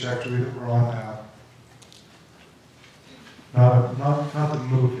changes the trajectory that we're on now. Not the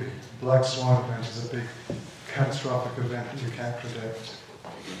movie. Black swan event is a big catastrophic event that you can't predict.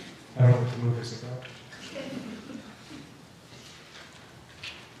 I don't know what the movie's about.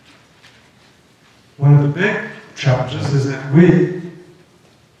 One of the big challenges is that we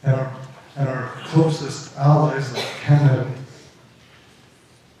and our closest allies like Canada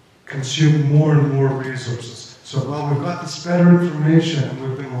consume more and more resources. So while we've got this better information and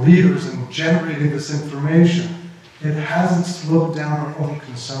we've been leaders in generating this information, it hasn't slowed down our own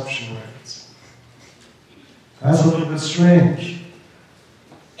consumption rates. That's a little bit strange.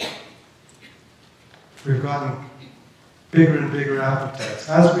 We've gotten bigger and bigger appetites,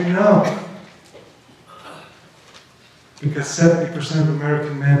 as we know. Because 70% of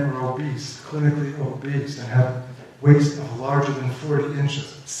American men are obese, clinically obese, and have waist of larger than 40 inches.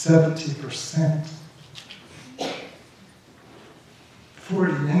 70%.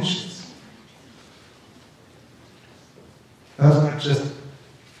 40 inches. That's not just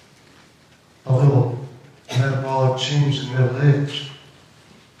a little metabolic change in middle age.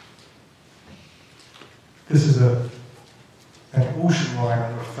 This is an ocean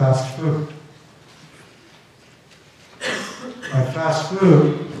liner of fast food. On fast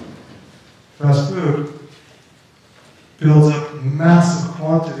food, builds up massive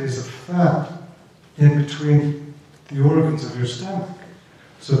quantities of fat in between the organs of your stomach.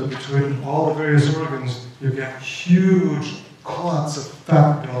 So that between all the various organs, you get huge clots of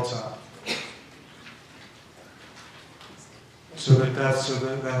fat built up. So that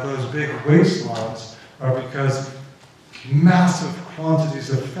those big waistlines are because massive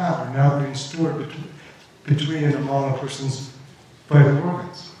quantities of fat are now being stored between and among a person's vital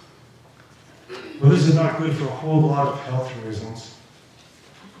organs. Well, this is not good for a whole lot of health reasons.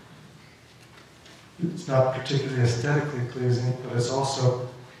 It's not particularly aesthetically pleasing, but it's also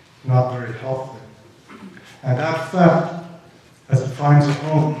not very healthy. And that fat, as it finds a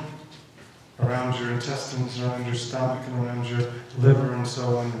home around your intestines, around your stomach, and around your liver, and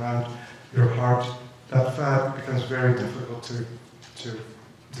so on, around your heart, that fat becomes very difficult to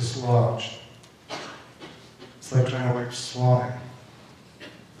dislodge. It's like trying to wipe slime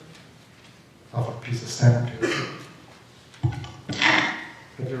off a piece of sandpaper.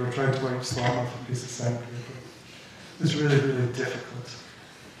 Have you ever tried to wipe slime off a piece of sandpaper? It's really, really difficult.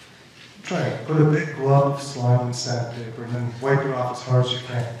 Try it. Put a big glove of slime and sandpaper and then wipe it off as hard as you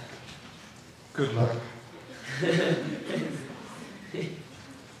can. Good luck.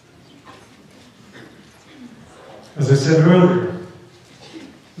 As I said earlier,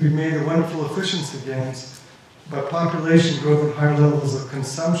 we've made wonderful efficiency gains, but population growth and higher levels of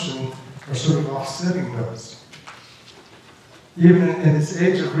consumption are sort of offsetting those. Even in this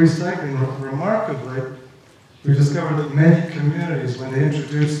age of recycling, remarkably, we discovered that many communities, when they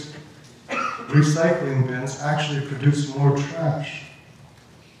introduced recycling bins, actually produced more trash.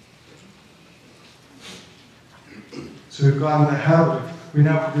 So we've gotten the habit of, we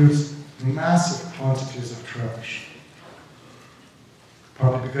now produce massive quantities of trash.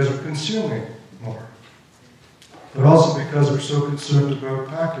 Partly because we're consuming more, but also because we're so concerned about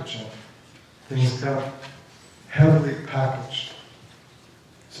packaging. Things come heavily packaged,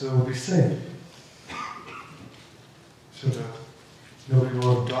 so they'll be safe, so that nobody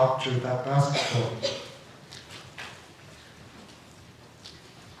will have doctored that basketball.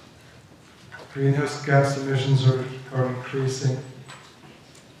 Greenhouse gas emissions are increasing.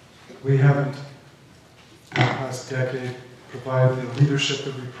 We haven't, in the past decade, provided the leadership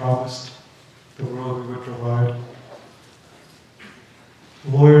that we promised the world we would provide.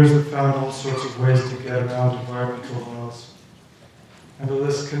 Lawyers have found all sorts of ways to get around environmental laws. And the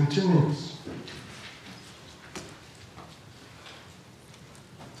list continues.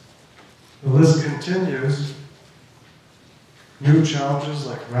 The list continues. New challenges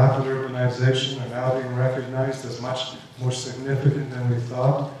like rapid urbanization are now being recognized as much more significant than we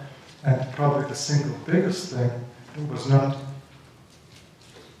thought. And probably the single biggest thing was not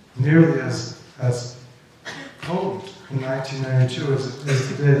nearly as potent in 1992 as it is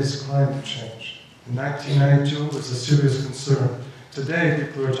today is climate change. In 1992 it was a serious concern. Today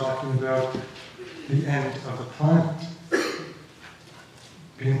people are talking about the end of the planet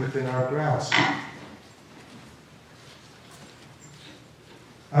being within our grasp.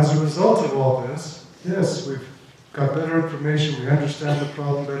 As a result of all this, yes, we've got better information, we understand the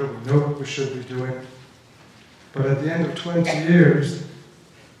problem better, we know what we should be doing. But at the end of 20 years,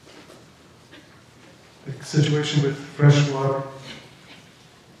 the situation with fresh water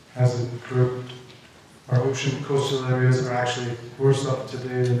hasn't improved. Our ocean coastal areas are actually worse off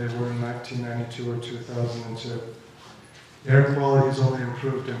today than they were in 1992 or 2002. Air quality has only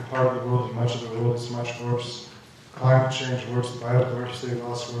improved in part of the world, and much of the world is much worse. Climate change worse, biodiversity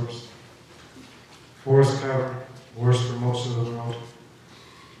loss worse. Forest cover worse for most of the world,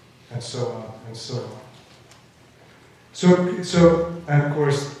 and so on and so on. So, and of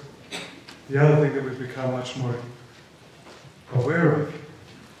course, the other thing that we've become much more aware of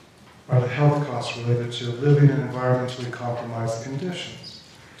are the health costs related to living in environmentally compromised conditions.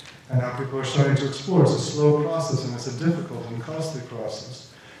 And now people are starting to explore. It's a slow process and it's a difficult and costly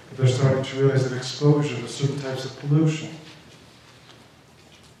process. But they're starting to realize that exposure to certain types of pollution,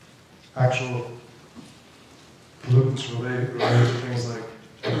 actual pollutants related to things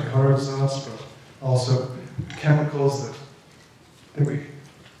like car exhaust, but also chemicals that we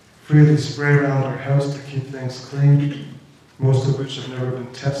freely spray around our house to keep things clean, most of which have never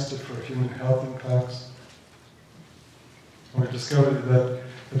been tested for human health impacts. And we discovered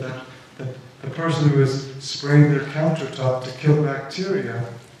that the person who is spraying their countertop to kill bacteria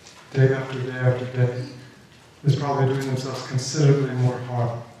day after day after day is probably doing themselves considerably more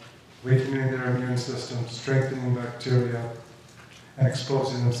harm, weakening their immune system, strengthening bacteria, and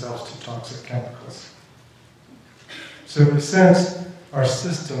exposing themselves to toxic chemicals. So in a sense, our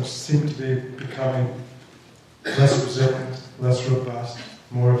systems seem to be becoming less resilient, less robust,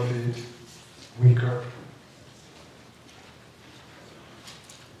 more effete, weaker.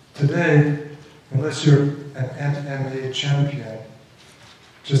 Today, unless you're an MMA champion,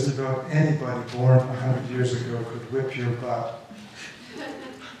 just about anybody born 100 years ago could whip your butt.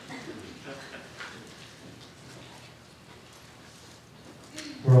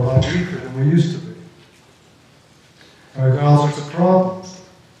 We're a lot weaker than we used to be. And we've got all sorts of problems.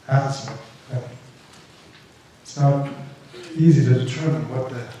 Asthma. It's not easy to determine what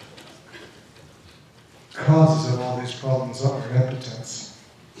the causes of all these problems are. Impotence,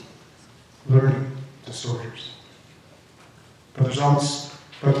 learning disorders. But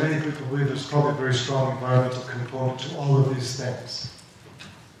many people believe there's probably a very strong environmental component to all of these things.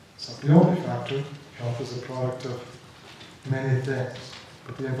 It's not the only factor. Health is a product of many things.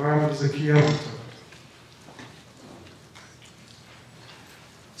 But the environment is a key element of it.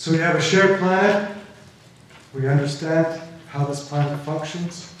 So we have a shared planet. We understand how this planet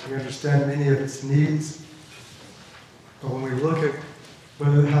functions. We understand many of its needs. But when we look at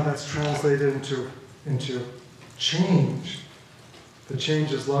how that's translated into change, the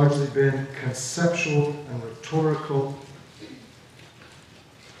change has largely been conceptual and rhetorical.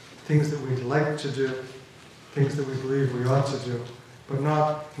 Things that we'd like to do, things that we believe we ought to do, but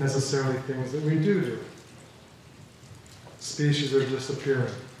not necessarily things that we do. Species are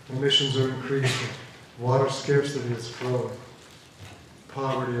disappearing. Emissions are increasing. Water scarcity is growing.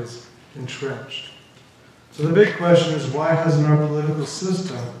 Poverty is entrenched. So the big question is, why hasn't our political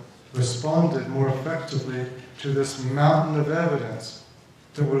system responded more effectively to this mountain of evidence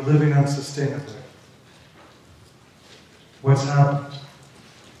that we're living unsustainably? What's happened?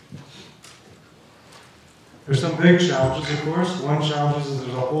 There's some big challenges, of course. One challenge is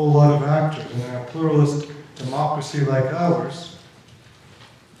there's a whole lot of actors. And in a pluralist democracy like ours,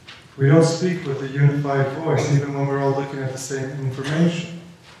 we don't speak with a unified voice, even when we're all looking at the same information.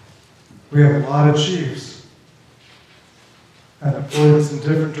 We have a lot of chiefs and deploy us in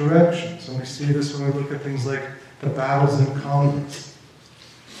different directions. And we see this when we look at things like the battles in Congress.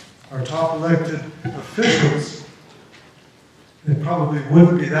 Our top elected officials, it probably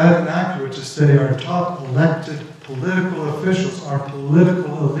wouldn't be that inaccurate to say our top elected political officials, our political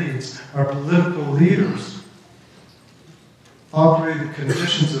elites, our political leaders, operate in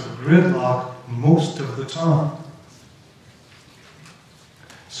conditions of gridlock most of the time.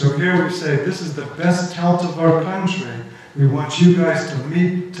 So here we say, this is the best talent of our country. We want you guys to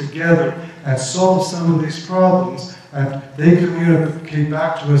meet together and solve some of these problems. And they communicate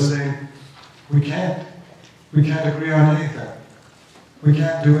back to us saying, we can't. We can't agree on anything. We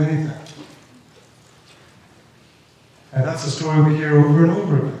can't do anything. And that's the story we hear over and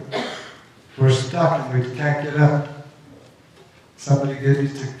over again. We're stuck and we can't get out. Somebody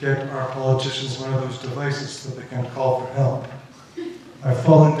needs to get our politicians one of those devices so they can call for help. I've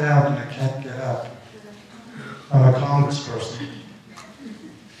fallen down and I can't get up. I'm a congressperson.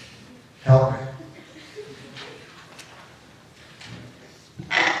 Help me.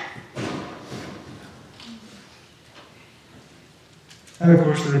 And of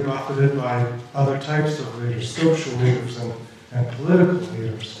course they're buffeted by other types of leaders, social leaders and political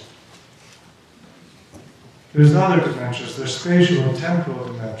leaders. There's other dimensions, there's spatial and temporal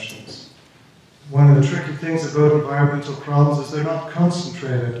dimensions. One of the tricky things about environmental problems is they're not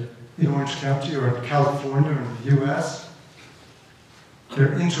concentrated in Orange County or in California or in the US. They're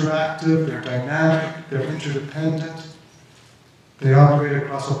interactive, they're dynamic, they're interdependent. They operate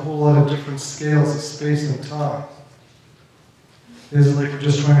across a whole lot of different scales of space and time. It isn't like we're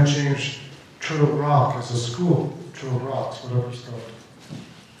just trying to change Turtle Rock as a school, Turtle Rocks, whatever it's called.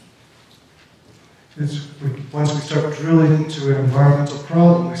 Once we start drilling into an environmental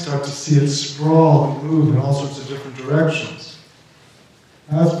problem, we start to see it sprawl and move in all sorts of different directions.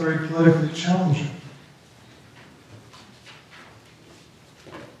 And that's very politically challenging.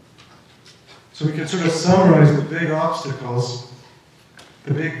 So we can sort of summarize the big obstacles,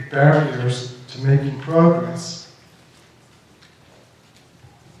 the big barriers to making progress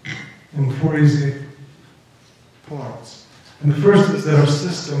in 4 easy points. And the first is that our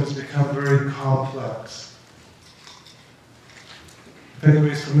system has become very complex. If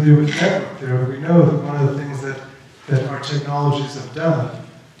anybody's familiar with network theory, we know that one of the things that our technologies have done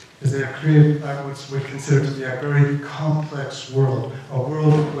is they have created what we consider to be a very complex world, a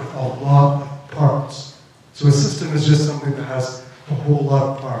world with a lot of parts. So a system is just something that has a whole lot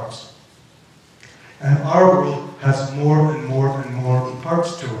of parts. And our world has more and more and more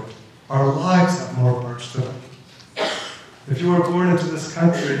parts to it. Our lives have more parts to them. If you were born into this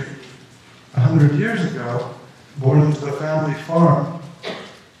country 100 years ago, born into the family farm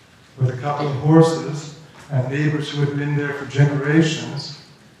with a couple of horses and neighbors who had been there for generations,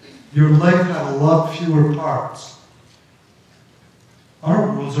 your life had a lot fewer parts.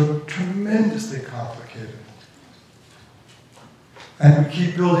 Our worlds are tremendously complicated. And we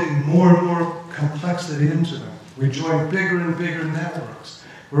keep building more and more complexity into them. We join bigger and bigger networks.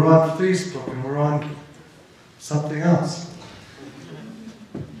 We're on Facebook and we're on something else.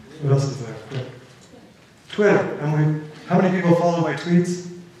 What else is there? Quick. Twitter. And how many people follow my tweets?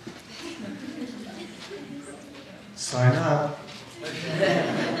 Sign up.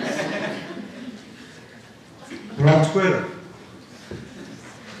 We're on Twitter.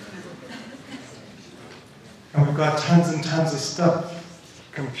 And we've got tons and tons of stuff.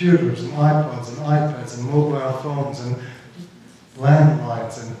 Computers and iPods and iPads and mobile phones and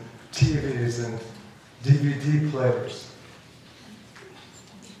landlines and TVs and DVD players.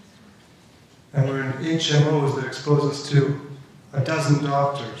 And we're in HMOs that expose us to a dozen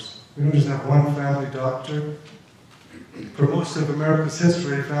doctors. We don't just have one family doctor. For most of America's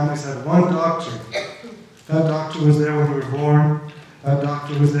history, families had one doctor. That doctor was there when you were born. That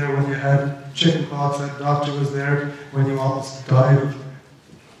doctor was there when you had chickenpox. That doctor was there when you almost died of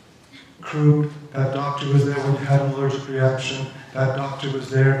croup. That doctor was there when you had an allergic reaction. That doctor was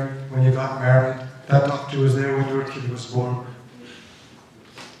there when you got married. That doctor was there when your kid was born.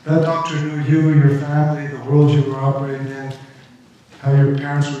 That doctor knew you, your family, the world you were operating in, how your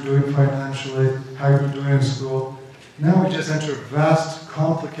parents were doing financially, how you were doing in school. Now we just enter vast,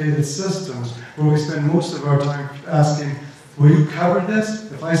 complicated systems where we spend most of our time asking, will you cover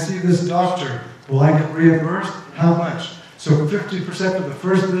this? If I see this doctor, will I get reimbursed? How much? So 50% for the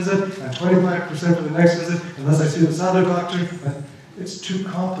first visit and 25% for the next visit, unless I see this other doctor. It's too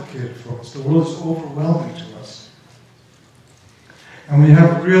complicated for us. The world is overwhelming to us. And when you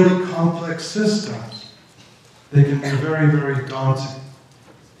have really complex systems, they can be very, very daunting.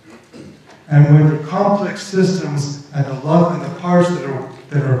 And when they're complex systems and a lot of the parts that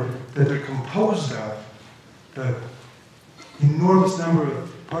they're composed of, the enormous number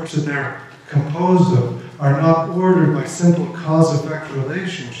of parts that they're composed of are not ordered by simple cause-effect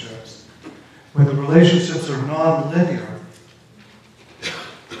relationships. When the relationships are non-linear,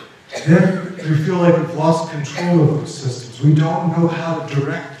 then we feel like we've lost control of those systems. We don't know how to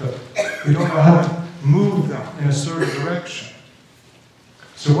direct them. We don't know how to move them in a certain direction.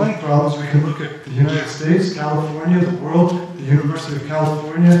 So one problem is we can look at the United States, California, the world, the University of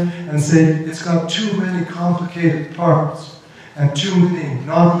California, and say it's got too many complicated parts and too many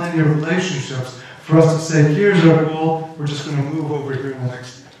non-linear relationships for us to say, here's our goal, we're just going to move over here in the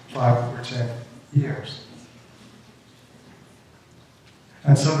next 5 or 10 years.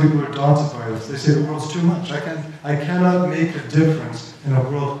 And some people are daunted by this. They say the world's too much. I cannot make a difference in a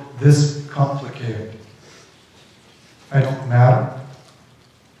world this complicated. I don't matter.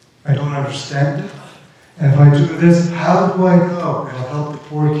 I don't understand it. And if I do this, how do I know it'll help the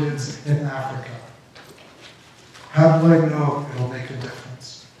poor kids in Africa? How do I know it'll make a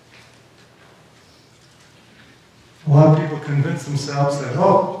difference? A lot of people convince themselves that,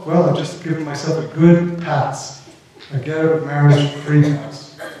 oh, well, I've just given myself a good pass. A get out of marriage free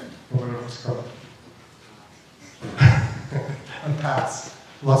pass, or whatever it's called. A pass,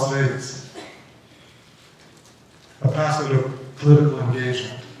 Las Vegas. A pass out of political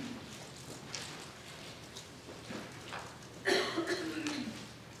engagement.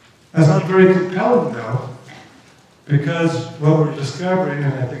 That's not very compelling, though, because what we're discovering,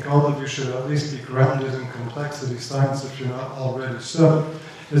 and I think all of you should at least be grounded in complexity science if you're not already so,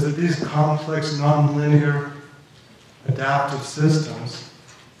 is that these complex, non-linear, adaptive systems,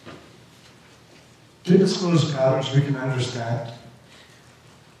 they disclose patterns we can understand,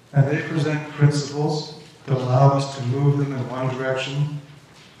 and they present principles that allow us to move them in one direction,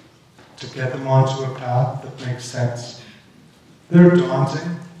 to get them onto a path that makes sense. They're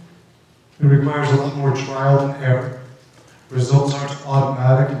daunting. It requires a lot more trial and error. Results aren't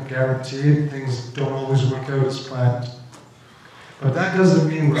automatic and guaranteed. Things don't always work out as planned. But that doesn't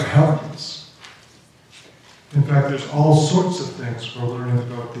mean we're helpless. In fact, there's all sorts of things we're learning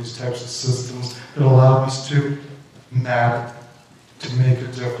about these types of systems that allow us to matter, to make a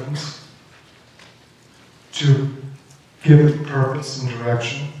difference, to give it purpose and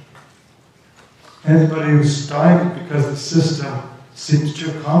direction. Anybody who's stymied because the system seems too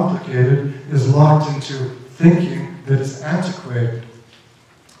complicated is locked into thinking that it's antiquated.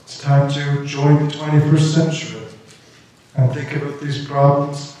 It's time to join the 21st century and think about these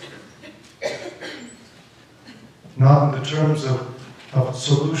problems not in the terms of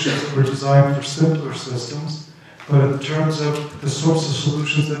solutions that were designed for simpler systems, but in terms of the sorts of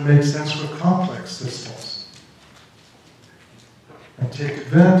solutions that make sense for complex systems. And take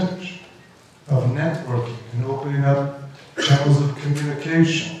advantage of networking and opening up channels of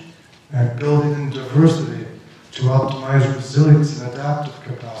communication and building in diversity to optimize resilience and adaptability.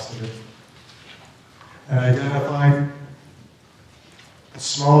 the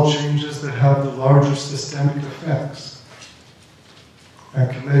small changes that have the larger systemic effects, and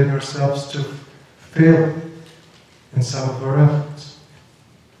committing ourselves to failing in some of our efforts,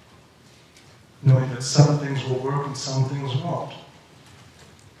 knowing that some things will work and some things won't.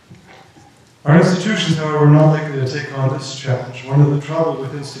 Our institutions, however, are not likely to take on this challenge. One of the trouble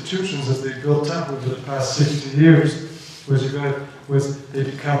with institutions as they built up over the past 60 years was they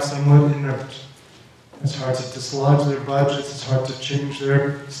become somewhat inert. It's hard to dislodge their budgets, it's hard to change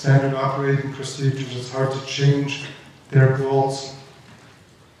their standard operating procedures, it's hard to change their goals.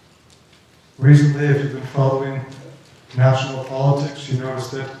 Recently, if you've been following national politics, you notice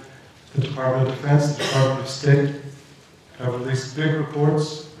that the Department of Defense, the Department of State have released big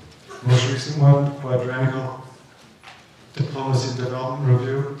reports. The most recent one, the Quadrennial Diplomacy and Development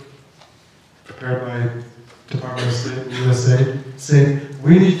Review, prepared by Department of State and USA, saying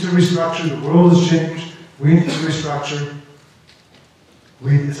we need to restructure, the world has changed, we need to restructure.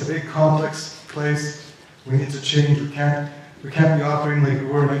 It's a big complex place, we need to change, we can't be operating like we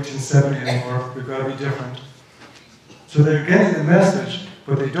were in 1970 anymore, we've got to be different. So they're getting the message,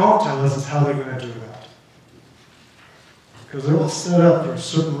 but they don't tell us is how they're going to do that. Because they're all set up for a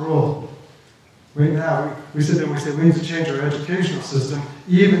certain role. Right now, we sit there and we say we need to change our educational system,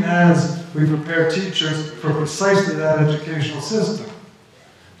 even as we prepare teachers for precisely that educational system.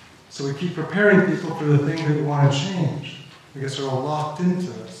 So we keep preparing people for the thing that we want to change. I guess they're all locked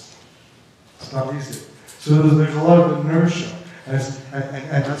into this. It's not easy. So there's a lot of inertia. And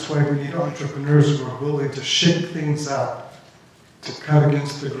that's why we need entrepreneurs who are willing to shake things up, to cut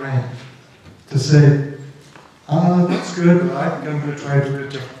against the grain, to say, that's good, but I think I'm going to try to do it a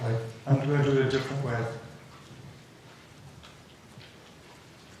different way. I'm going to do it a different way.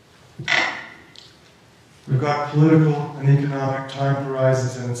 We've got political and economic time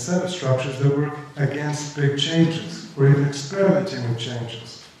horizons and incentive structures that work against big changes, or even experimenting with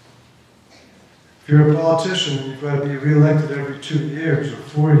changes. If you're a politician, you've got to be re-elected every 2 years, or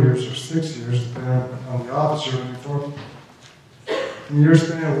 4 years, or 6 years, depending on the office you're running for. And you're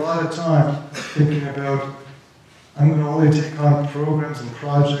spending a lot of time thinking about, I'm going to only take on programs and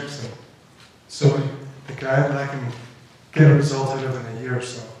projects and so that I can get a result out of in a year or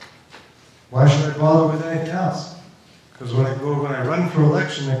so. Why should I bother with anything else? Because when I run for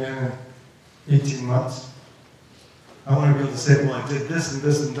election again in 18 months, I want to be able to say, well, I did this and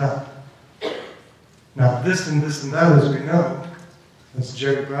this and that. Now, this and this and that, as we know, as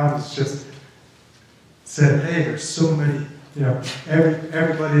Jerry Brown has just said, hey, there's so many,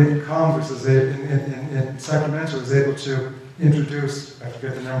 everybody in Congress in Sacramento is able to introduce, I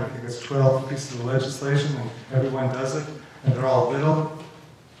forget the number, I think it's 12 pieces of legislation, and everyone does it, and they're all little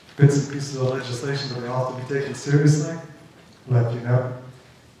bits and pieces of legislation, but they all have to be taken seriously, And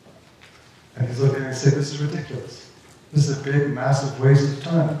he's looking and saying, this is ridiculous. This is a big, massive waste of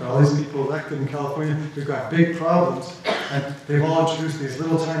time. We've got all these people elected in California, we've got big problems, and they've all introduced these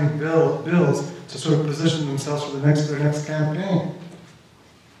little tiny bills to sort of position themselves for their next campaign.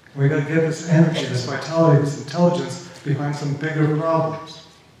 And we've got to get this energy, this vitality, this intelligence behind some bigger problems.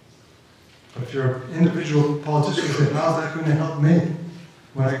 But if you're an individual politician, you say, how's that going to help me?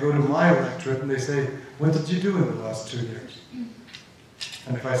 When I go to my electorate and they say, what did you do in the last 2 years?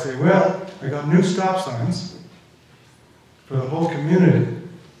 And if I say, well, I got new stop signs for the whole community,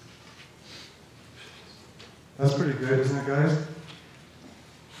 that's pretty good, isn't it, guys?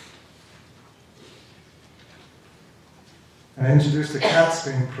 And I introduced a cat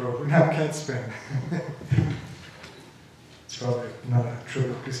spaying program, not cat spaying. It's probably not a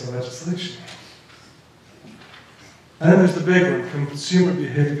trivial piece of legislation. And then there's the big one, consumer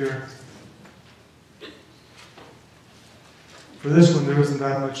behavior. For this one, there isn't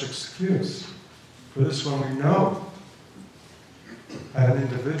that much excuse. For this one, we know at an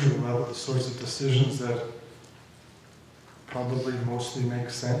individual level the sorts of decisions that probably mostly make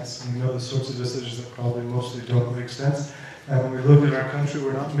sense, and we know the sorts of decisions that probably mostly don't make sense. And when we look at our country,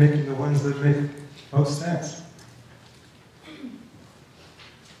 we're not making the ones that make most sense.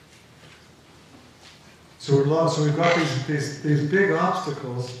 So we've got these big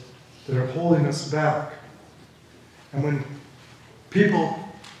obstacles that are holding us back. And when people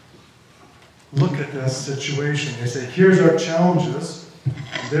look at this situation, they say, here's our challenges,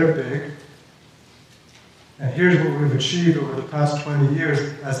 and they're big, and here's what we've achieved over the past 20 years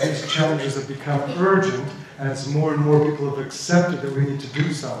as these challenges have become urgent, and as more and more people have accepted that we need to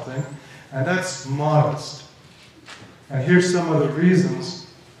do something, and that's modest. And here's some of the reasons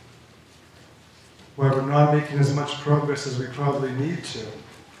why we're not making as much progress as we probably need to.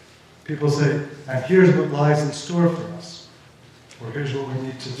 People say, and here's what lies in store for us, or here's what we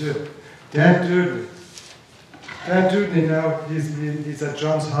need to do. Dan Dudley, Dan Dewdney now, he's at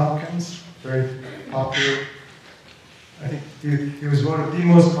Johns Hopkins, very popular. I think he was one of the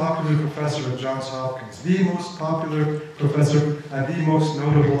most popular professor at Johns Hopkins, the most popular professor and the most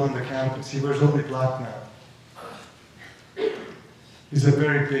notable on the campus. He wears only black now. He's a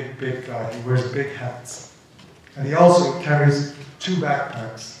very big, big guy. He wears big hats. And he also carries 2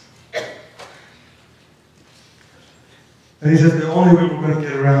 backpacks. And he says the only way we're going to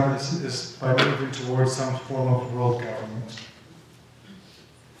get around this is by moving towards some form of world government.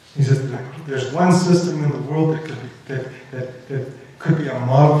 He says there's one system in the world that could be a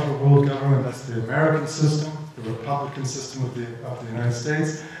model for world government. That's the American system, the Republican system of the United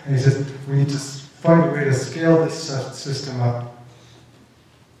States. And he says we need to find a way to scale this system up.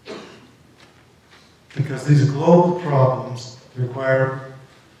 Because these global problems require,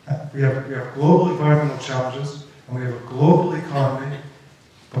 we have global environmental challenges, and we have a global economy,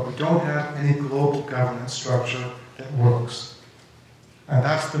 but we don't have any global governance structure that works. And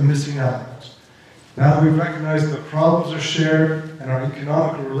that's the missing element. Now that we've recognized the problems are shared and our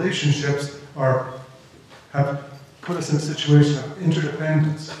economic relationships have put us in a situation of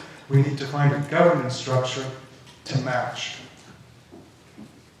interdependence, we need to find a governance structure to match.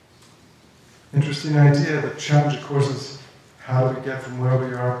 Interesting idea. The challenge, of course, is how do we get from where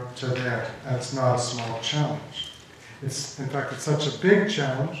we are to there? And it's not a small challenge. In fact, it's such a big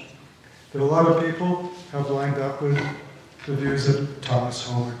challenge that a lot of people have lined up with the views of Thomas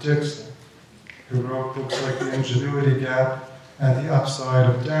Homer Dixon, who wrote books like The Ingenuity Gap and The Upside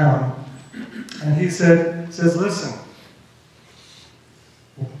of Down. And he says, listen,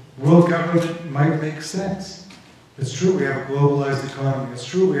 world government might make sense. It's true we have a globalized economy. It's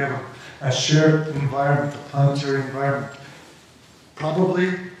true we have a shared environment, a planetary environment.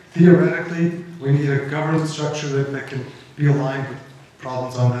 Probably, theoretically, we need a governance structure that can be aligned with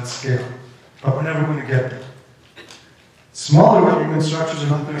problems on that scale. But we're never going to get there. Smaller government structures are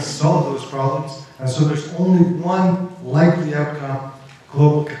not going to solve those problems, and so there's only one likely outcome: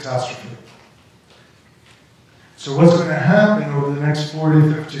 global catastrophe. So what's going to happen over the next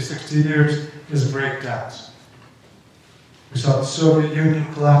 40, 50, 60 years is breakdowns. We saw the Soviet Union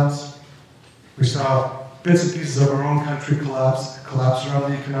collapse. We saw bits and pieces of our own country collapse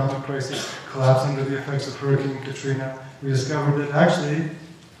around the economic crisis, collapse under the effects of Hurricane Katrina. We discovered that actually,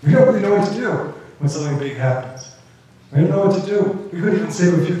 we don't really know what to do when something big happens. We don't know what to do. We couldn't even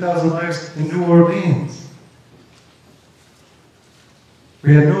save a few thousand lives in New Orleans.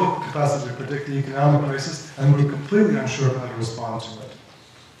 We had no capacity to predict the economic crisis, and we were completely unsure of how to respond to it.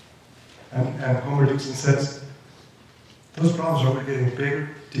 And Homer Dixon says, those problems are only getting bigger,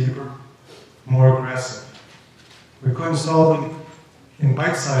 deeper, more aggressive. We couldn't solve them in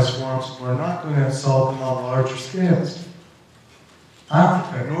bite-sized forms. We're not going to solve them on larger scales.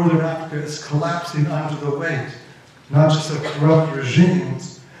 Africa, Northern Africa, is collapsing under the weight, not just of corrupt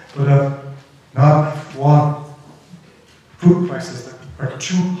regimes, but of not enough water, food prices that are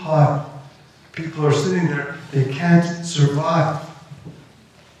too high. People are sitting there, they can't survive.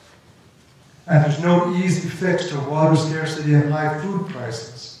 And there's no easy fix to water scarcity and high food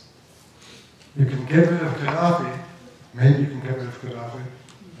prices. You can get rid of Gaddafi. Maybe you can get rid of Gaddafi.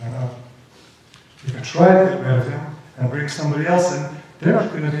 I don't know. You can try to get rid of him and bring somebody else in. They're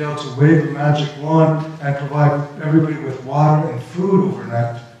not going to be able to wave a magic wand and provide everybody with water and food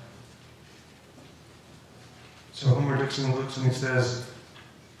overnight. So Homer Dixon looks and he says,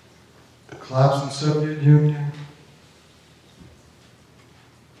 the collapse in the Soviet Union,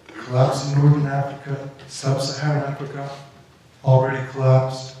 the collapse in Northern Africa, Sub-Saharan Africa, already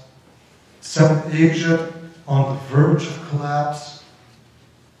collapsed. South Asia on the verge of collapse.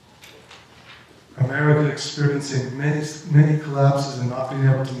 America experiencing many collapses and not being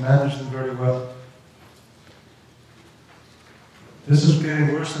able to manage them very well. This is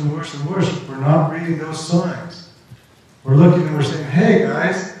getting worse and worse and worse. We're not reading those signs. We're looking and we're saying, hey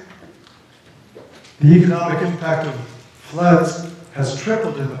guys, the economic impact of floods has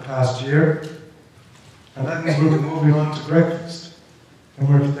tripled in the past year, and that means we're moving on to breakfast. And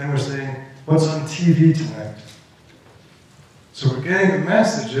then we're saying, what's on TV tonight? So we're getting the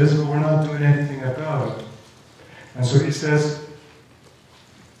messages, but we're not doing anything about it. And so he says,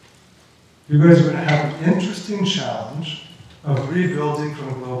 you guys are going to have an interesting challenge of rebuilding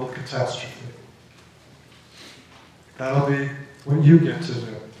from global catastrophe. That'll be what you get to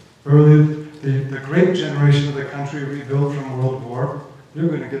do. Early, the great generation of the country rebuilt from World War. You're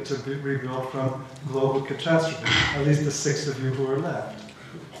going to get to rebuild from global catastrophe, at least the 6 of you who are left.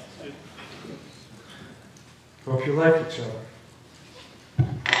 Hope you like each other.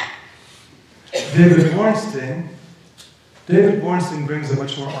 David Bornstein brings a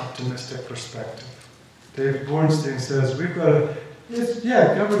much more optimistic perspective. David Bornstein says, we've got to,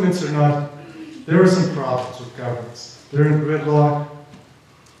 yeah, governments are not, there are some problems with governments. They're in gridlock.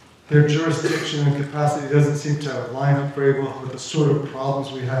 Their jurisdiction and capacity doesn't seem to line up very well with the sort of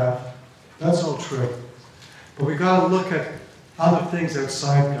problems we have. That's all true. But we've got to look at other things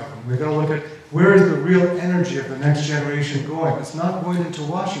outside government. We've got to look at where is the real energy of the next generation going. It's not going into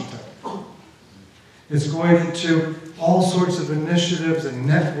Washington. It's going into all sorts of initiatives and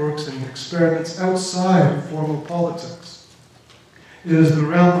networks and experiments outside of formal politics. It is the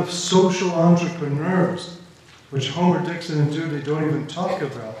realm of social entrepreneurs, which Homer, Dixon, and Dewey don't even talk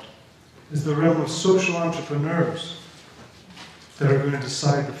about. Is the realm of social entrepreneurs that are going to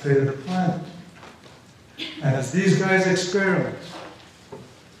decide the fate of the planet. And as these guys experiment,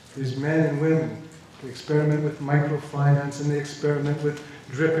 these men and women, they experiment with microfinance, and they experiment with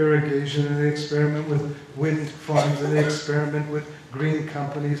drip irrigation, and they experiment with wind farms, and they experiment with green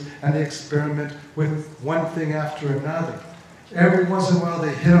companies, and they experiment with one thing after another. Every once in a while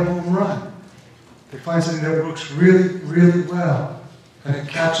they hit a home run. They find something that works really, really well, and it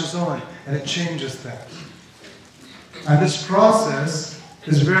catches on, and it changes things. And this process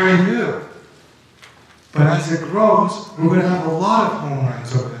is very new. But as it grows, we're going to have a lot of home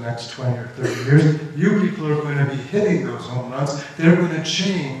runs over the next 20 or 30 years. You people are going to be hitting those home runs. They're going to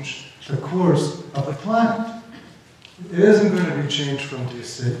change the course of the planet. It isn't going to be changed from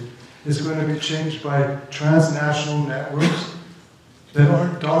DC. It's going to be changed by transnational networks that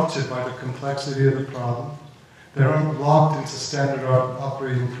aren't daunted by the complexity of the problem, that aren't locked into standard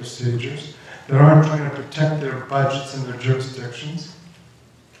operating procedures, that aren't trying to protect their budgets and their jurisdictions,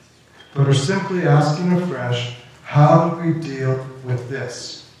 but are simply asking afresh, how do we deal with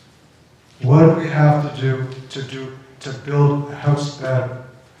this? What do we have to do to build a house better?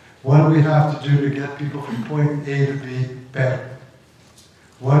 What do we have to do to get people from point A to B better?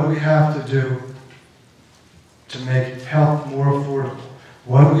 What do we have to do to make health more affordable?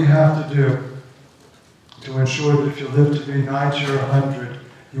 What do we have to do to ensure that if you live to be 90 or 100,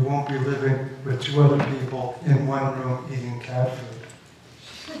 you won't be living with two other people in one room eating cat food?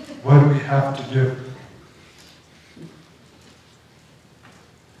 What do we have to do?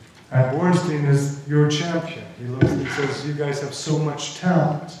 And Bornstein is your champion. He looks and says, you guys have so much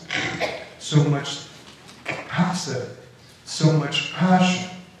talent, so much capacity, so much passion.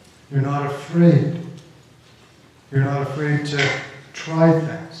 You're not afraid. You're not afraid to try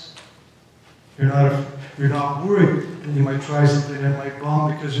things. You're not worried that you might try something and it might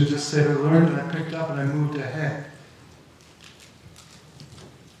bomb, because you just say, I learned and I picked up and I moved ahead.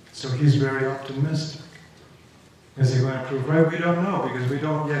 So he's very optimistic. Is he going to prove right? We don't know, because we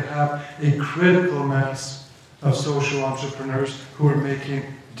don't yet have a critical mass of social entrepreneurs who are making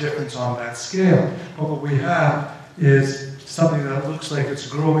difference on that scale. But what we have is something that looks like it's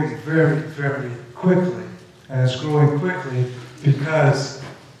growing very, very quickly. And it's growing quickly because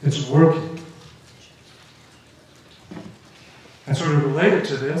it's working. And sort of related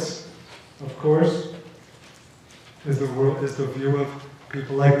to this, of course, is the view of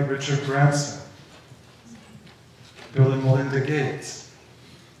people like Richard Branson, Bill and Melinda Gates,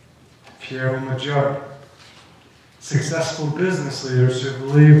 Piero Maggiore, successful business leaders who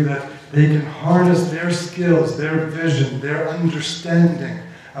believe that they can harness their skills, their vision, their understanding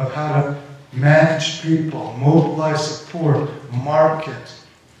of how to manage people, mobilize support, market,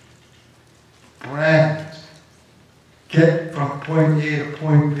 brand, get from point A to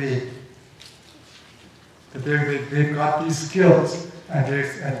point B. That they've got these skills, and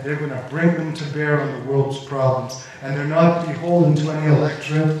they're going to bring them to bear on the world's problems. And they're not beholden to any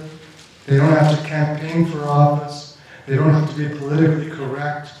electorate. They don't have to campaign for office. They don't have to be politically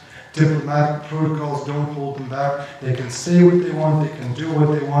correct. Diplomatic protocols don't hold them back. They can say what they want, they can do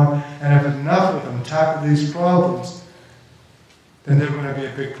what they want, and if enough of them tackle these problems, then they're going to be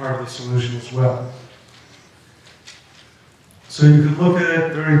a big part of the solution as well. So you can look at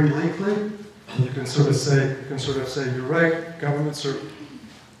it very bleakly. You can sort of say, you're right, governments are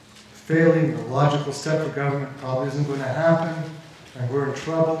failing, the logical step for government probably isn't going to happen, and we're in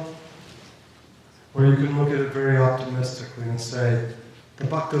trouble. Or you can look at it very optimistically and say, the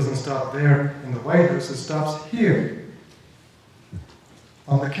buck doesn't stop there in the White House, it stops here,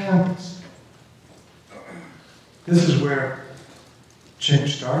 on the campus. This is where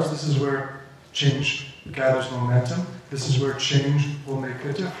change starts, this is where change gathers momentum, this is where change will make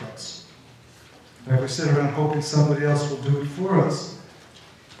a difference. And if we sit around hoping somebody else will do it for us,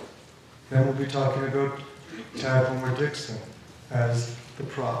 then we'll be talking about Tad Homer Dixon as the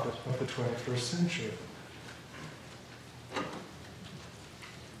prophet of the 21st century.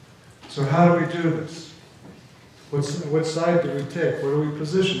 So how do we do this? What side do we take? Where do we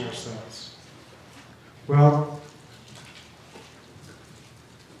position ourselves? Well,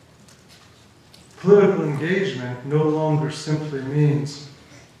 political engagement no longer simply means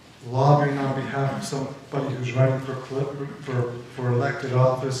lobbying on behalf of somebody who's running for elected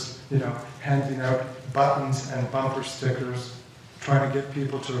office, handing out buttons and bumper stickers, trying to get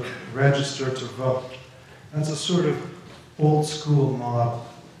people to register to vote. That's a sort of old school model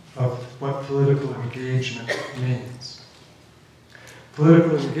of what political engagement means.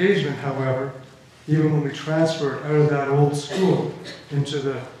 Political engagement, however, even when we transfer it out of that old school into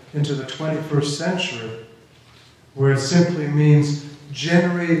the 21st century, where it simply means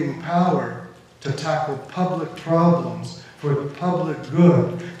generating power to tackle public problems for the public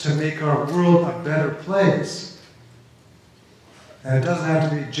good, to make our world a better place. And it doesn't have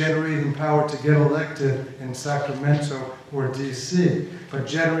to be generating power to get elected in Sacramento or DC, but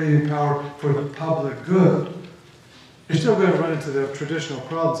generating power for the public good. You're still going to run into the traditional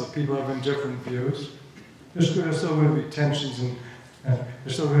problems of people having different views. There's still going to be tensions and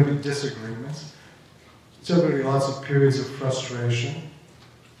there's still going to be disagreements. There's still going to be lots of periods of frustration.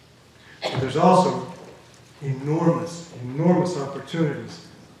 But there's also enormous, enormous opportunities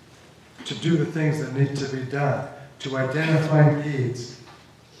to do the things that need to be done, to identify needs,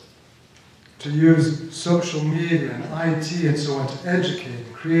 to use social media and IT and so on to educate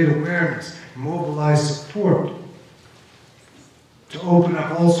and create awareness, mobilize support, to open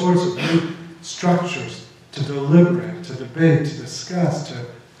up all sorts of new structures, to deliberate, to debate, to discuss, to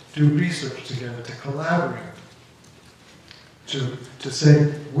do research together, to collaborate, to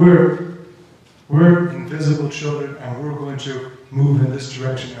say, we're invisible children and we're going to move in this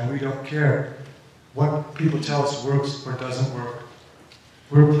direction and we don't care what people tell us works or doesn't work.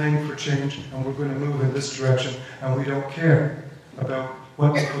 We're playing for change and we're going to move in this direction and we don't care about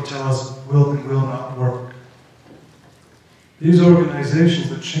what people tell us will and will not work. These organizations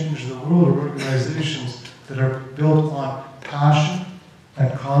that change the world are organizations that are built on passion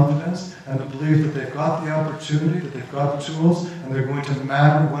and confidence and the belief that they've got the opportunity, that they've got the tools, and they're going to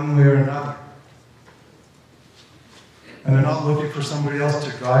matter one way or another. And they're not looking for somebody else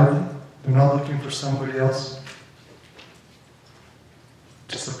to guide them. They're not looking for somebody else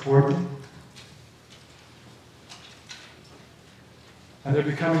to support them. And they're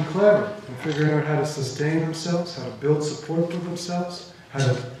becoming clever in figuring out how to sustain themselves, how to build support for themselves, how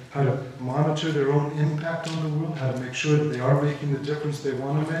to monitor their own impact on the world, how to make sure that they are making the difference they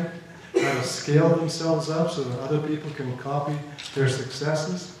want to make, how to scale themselves up so that other people can copy their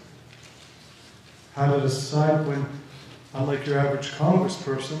successes, how to decide when, unlike your average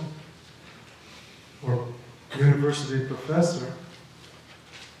congressperson or university professor,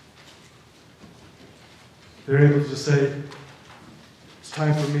 they're able to say, it's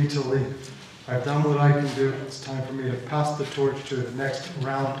time for me to leave. I've done what I can do. It's time for me to pass the torch to the next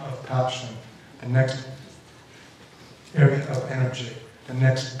round of passion, the next area of energy, the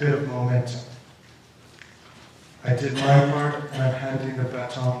next bit of momentum. I did my part, and I'm handing the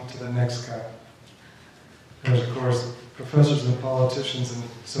baton to the next guy. There's, of course, professors and politicians and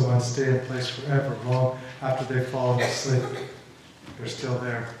so on stay in place forever, long after they've fallen asleep. They're still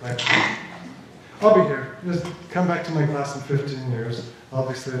there, lecturing. I'll be here. Just come back to my class in 15 years. I'll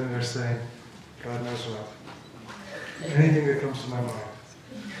be sitting there saying, God knows what. Anything that comes to my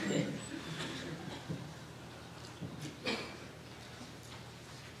mind.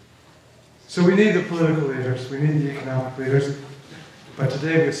 So we need the political leaders, we need the economic leaders, but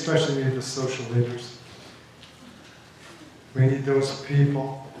today we especially need the social leaders. We need those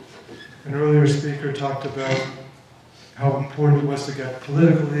people. An earlier speaker talked about how important it was to get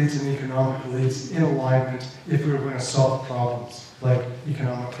political leads and economic leads in alignment if we were going to solve problems like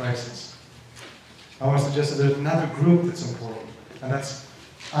economic crisis. I want to suggest that there's another group that's important, and that's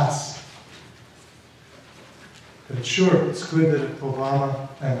us. But sure, it's good that Obama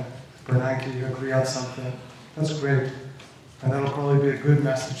and Bernanke agree on something. That's great. And that'll probably be a good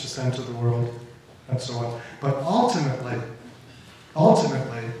message to send to the world, and so on. But ultimately,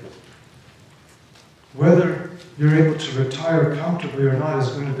 whether you're able to retire comfortably or not is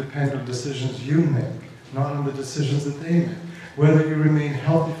going to depend on decisions you make, not on the decisions that they make. Whether you remain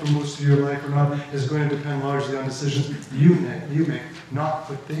healthy for most of your life or not is going to depend largely on decisions you make, not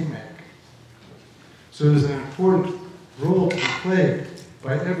what they make. So there's an important role to be played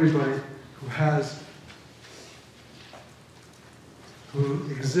by everybody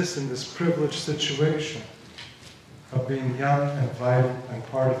who exists in this privileged situation of being young and vital and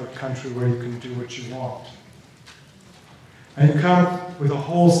part of a country where you can do what you want. And you come with a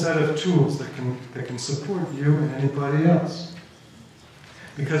whole set of tools that can support you and anybody else.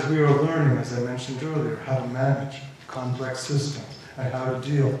 Because we are learning, as I mentioned earlier, how to manage complex systems and how to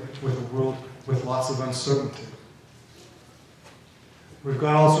deal with a world with lots of uncertainty. We've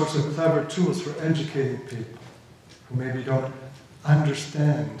got all sorts of clever tools for educating people who maybe don't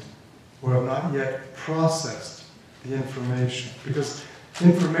understand or have not yet processed the information. Because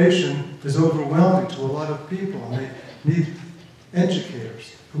information is overwhelming to a lot of people, and they need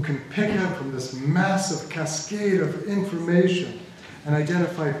educators who can pick out from this massive cascade of information and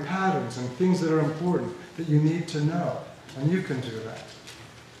identify patterns and things that are important that you need to know. And you can do that.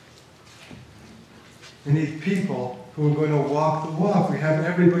 You need people who are going to walk the walk. We have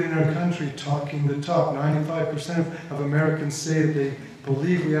everybody in our country talking the talk. 95% of Americans say that they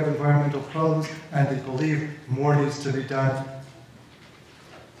believe we have environmental problems, and they believe more needs to be done,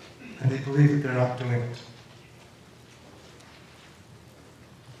 and they believe that they're not doing it.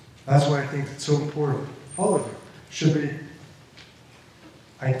 That's why I think it's so important. All of you should be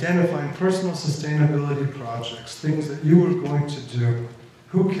identifying personal sustainability projects, things that you are going to do.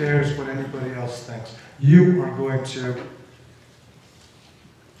 Who cares what anybody else thinks? You are going to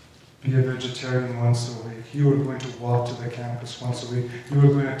be a vegetarian once a week. You are going to walk to the campus once a week. You are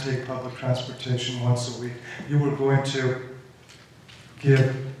going to take public transportation once a week. You are going to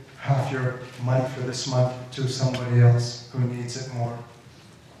give half your money for this month to somebody else who needs it more.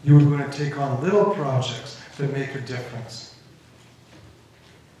 You are going to take on little projects that make a difference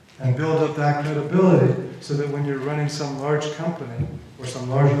and build up that credibility so that when you're running some large company or some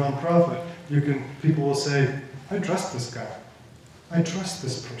large nonprofit, people will say, I trust this guy. I trust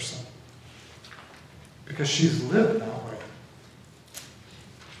this person. Because she's lived that way.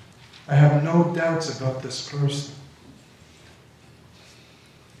 I have no doubts about this person.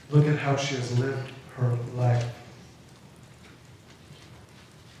 Look at how she has lived her life.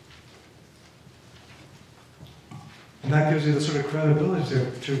 And that gives you the sort of credibility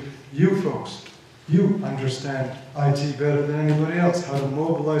to you folks. You understand IT better than anybody else, how to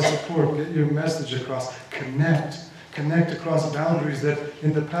mobilize support, get your message across, connect across boundaries that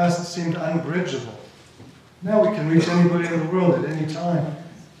in the past seemed unbridgeable. Now we can reach anybody in the world at any time.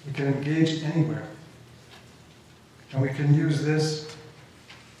 We can engage anywhere. And we can use this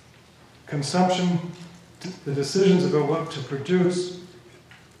consumption, the decisions about what to produce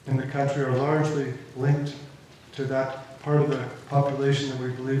in the country are largely linked to that part of the population that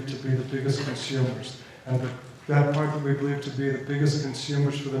we believe to be the biggest consumers. And that part that we believe to be the biggest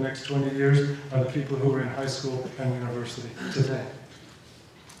consumers for the next 20 years are the people who are in high school and university today.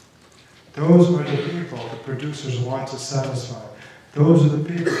 Those are the people that producers want to satisfy. Those are the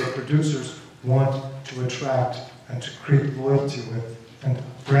people that producers want to attract and to create loyalty with and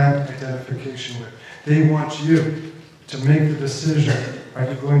brand identification with. They want you to make the decision, are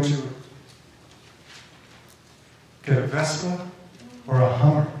you going to get a Vespa or a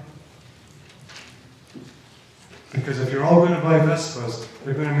Hummer? Because if you're all going to buy Vespas,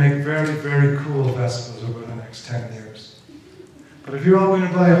 they're going to make very, very cool Vespas over the next 10 years. But if you're all going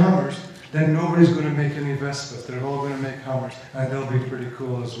to buy Hummers, then nobody's going to make any Vespas. They're all going to make Hummers, and they'll be pretty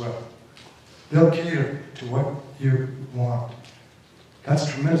cool as well. They'll cater to what you want. That's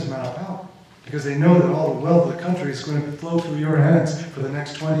a tremendous amount of power, because they know that all the wealth of the country is going to flow through your hands for the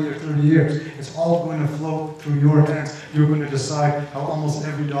next 20 or 30 years. It's all going to flow through your hands. You're going to decide how almost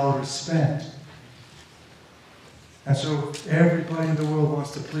every dollar is spent. And so everybody in the world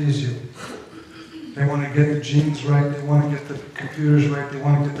wants to please you. They want to get the genes right, they want to get the computers right, they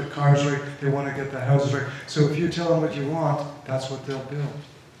want to get the cars right, they want to get the houses right. So if you tell them what you want, that's what they'll build.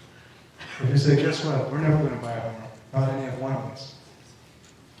 If you say, guess what, we're never going to buy a Hummer, not any of one of us.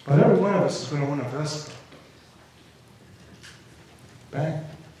 But every one of us is going to want a Vespa. Bang.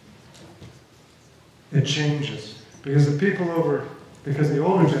 It changes. Because the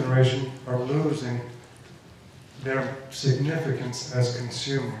older generation are losing their significance as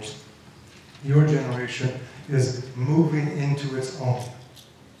consumers. Your generation is moving into its own.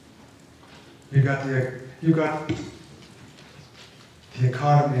 You got the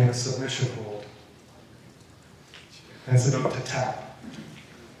economy in a submission hold. And it's about to tap.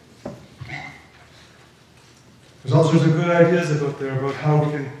 There's all sorts of good ideas about how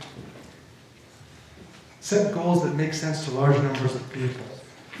we can set goals that make sense to large numbers of people.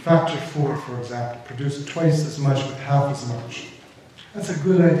 Factor 4, for example, produce twice as much with half as much. That's a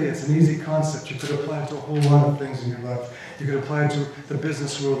good idea. It's an easy concept. You could apply it to a whole lot of things in your life. You could apply it to the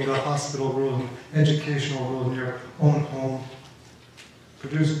business world, the hospital world, the educational world, in your own home.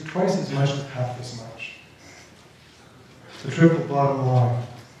 Produce twice as much with half as much. The triple bottom line.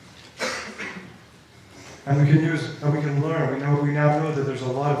 And we can learn. We now know that there's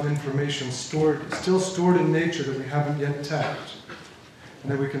a lot of information still stored in nature that we haven't yet tapped.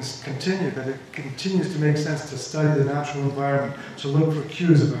 and that we can continue, that it continues to make sense to study the natural environment, to look for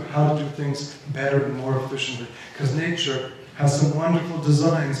cues about how to do things better and more efficiently. Because nature has some wonderful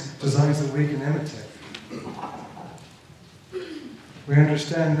designs that we can imitate. We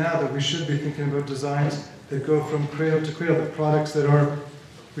understand now that we should be thinking about designs that go from cradle to cradle, the products that are,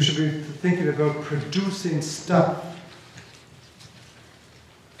 we should be thinking about producing stuff,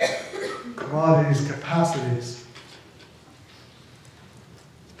 commodities, capacities,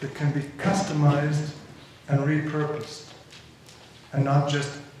 that can be customized and repurposed, and not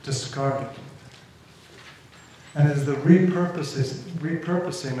just discarded. And it is the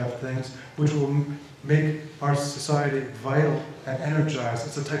repurposing of things which will make our society vital and energized.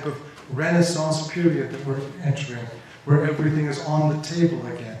 It's a type of Renaissance period that we're entering, where everything is on the table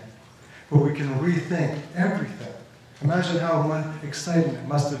again, where we can rethink everything. Imagine how exciting it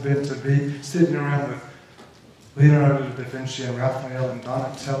must have been to be sitting around with Leonardo da Vinci and Raphael and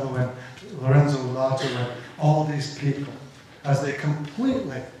Donatello and Lorenzo Lato and all these people, as they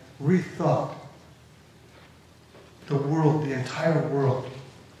completely rethought the world, the entire world.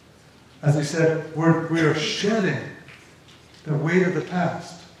 As they said, we are shedding the weight of the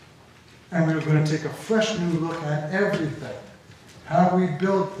past, and we're going to take a fresh new look at everything. How we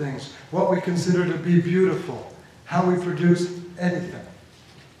build things, what we consider to be beautiful, how we produce anything.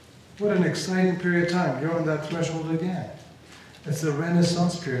 What an exciting period of time. You're on that threshold again. It's the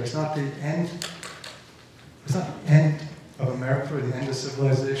Renaissance period. It's not the end. It's not the end of America or the end of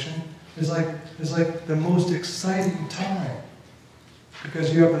civilization. It's like the most exciting time,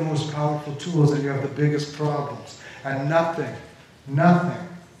 because you have the most powerful tools and you have the biggest problems. And nothing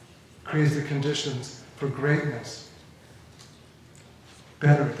creates the conditions for greatness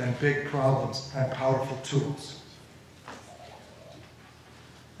better than big problems and powerful tools.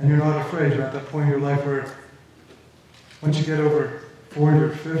 And you're not afraid. You're at that point in your life where once you get over 40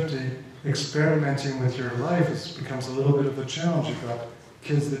 or 50, experimenting with your life becomes a little bit of a challenge. You've got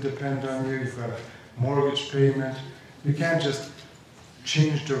kids that depend on you, you've got a mortgage payment. You can't just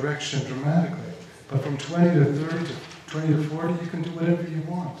change direction dramatically. But from 20 to 30 to 20 to 40, you can do whatever you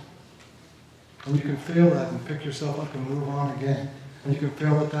want. And you can fail at and pick yourself up and move on again. And you can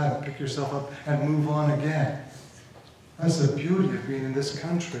fail at that and pick yourself up and move on again. That's the beauty of being in this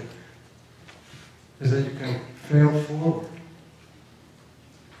country, is that you can fail forward.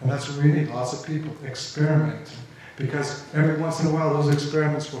 And that's what we need, lots of people experimenting. Because every once in a while, those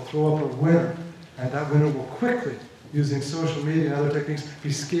experiments will throw up a winner, and that winner will quickly, using social media and other techniques,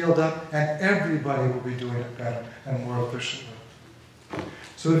 be scaled up, and everybody will be doing it better and more efficiently.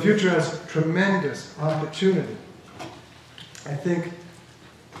 So the future has tremendous opportunity. I think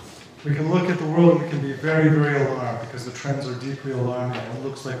we can look at the world and we can be very, very alarmed, because the trends are deeply alarming, and it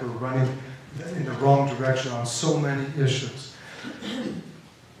looks like we're running in the wrong direction on so many issues.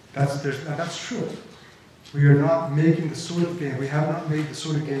 That's true. We are not making the sort of gains, we have not made the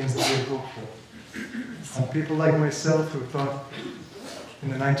sort of gains that we hoped for. And people like myself who thought in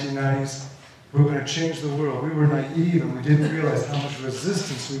the 1990s we were going to change the world, we were naive and we didn't realize how much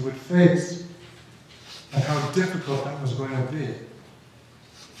resistance we would face and how difficult that was going to be.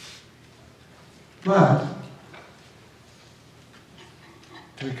 But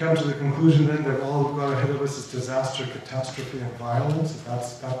do we come to the conclusion then that all we've got ahead of us is disaster, catastrophe, and violence? Is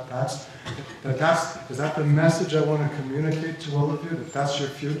that the message I want to communicate to all of you? That that's your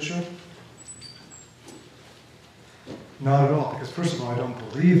future? Not at all, because first of all, I don't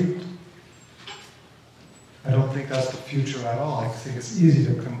believe it. I don't think that's the future at all. I think it's easy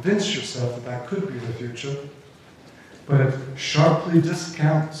to convince yourself that that could be the future, but it sharply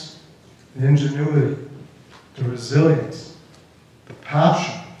discounts the ingenuity, the resilience, the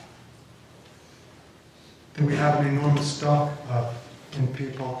passion that we have an enormous stock of in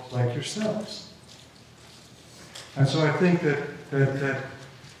people like yourselves. And so I think that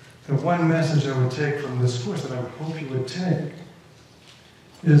the one message I would take from this course, that I would hope you would take,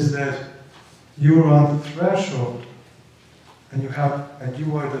 is that you are on the threshold, and you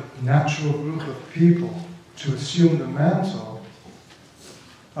are the natural group of people to assume the mantle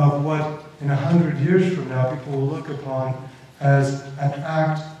of what in 100 years from now people will look upon as an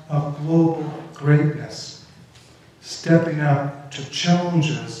act of global greatness, stepping up to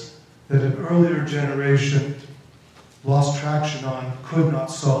challenges that an earlier generation lost traction on, could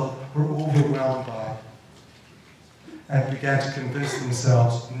not solve, were overwhelmed by, and began to convince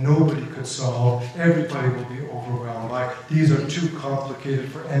themselves nobody could solve, everybody will be overwhelmed by. These are too complicated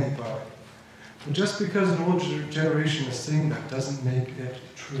for anybody. But just because an older generation is saying that doesn't make it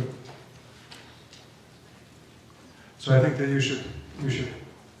true. So I think that you should,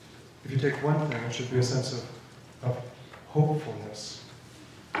 if you take one thing, it should be a sense of hopefulness.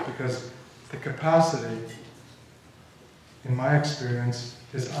 because the capacity, in my experience,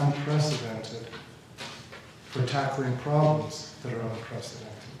 is unprecedented for tackling problems that are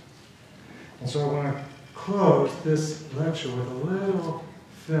unprecedented. And so I want to close this lecture with a little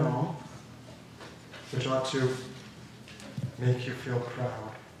film which ought to make you feel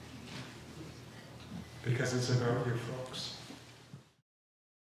proud, because it's about you folks.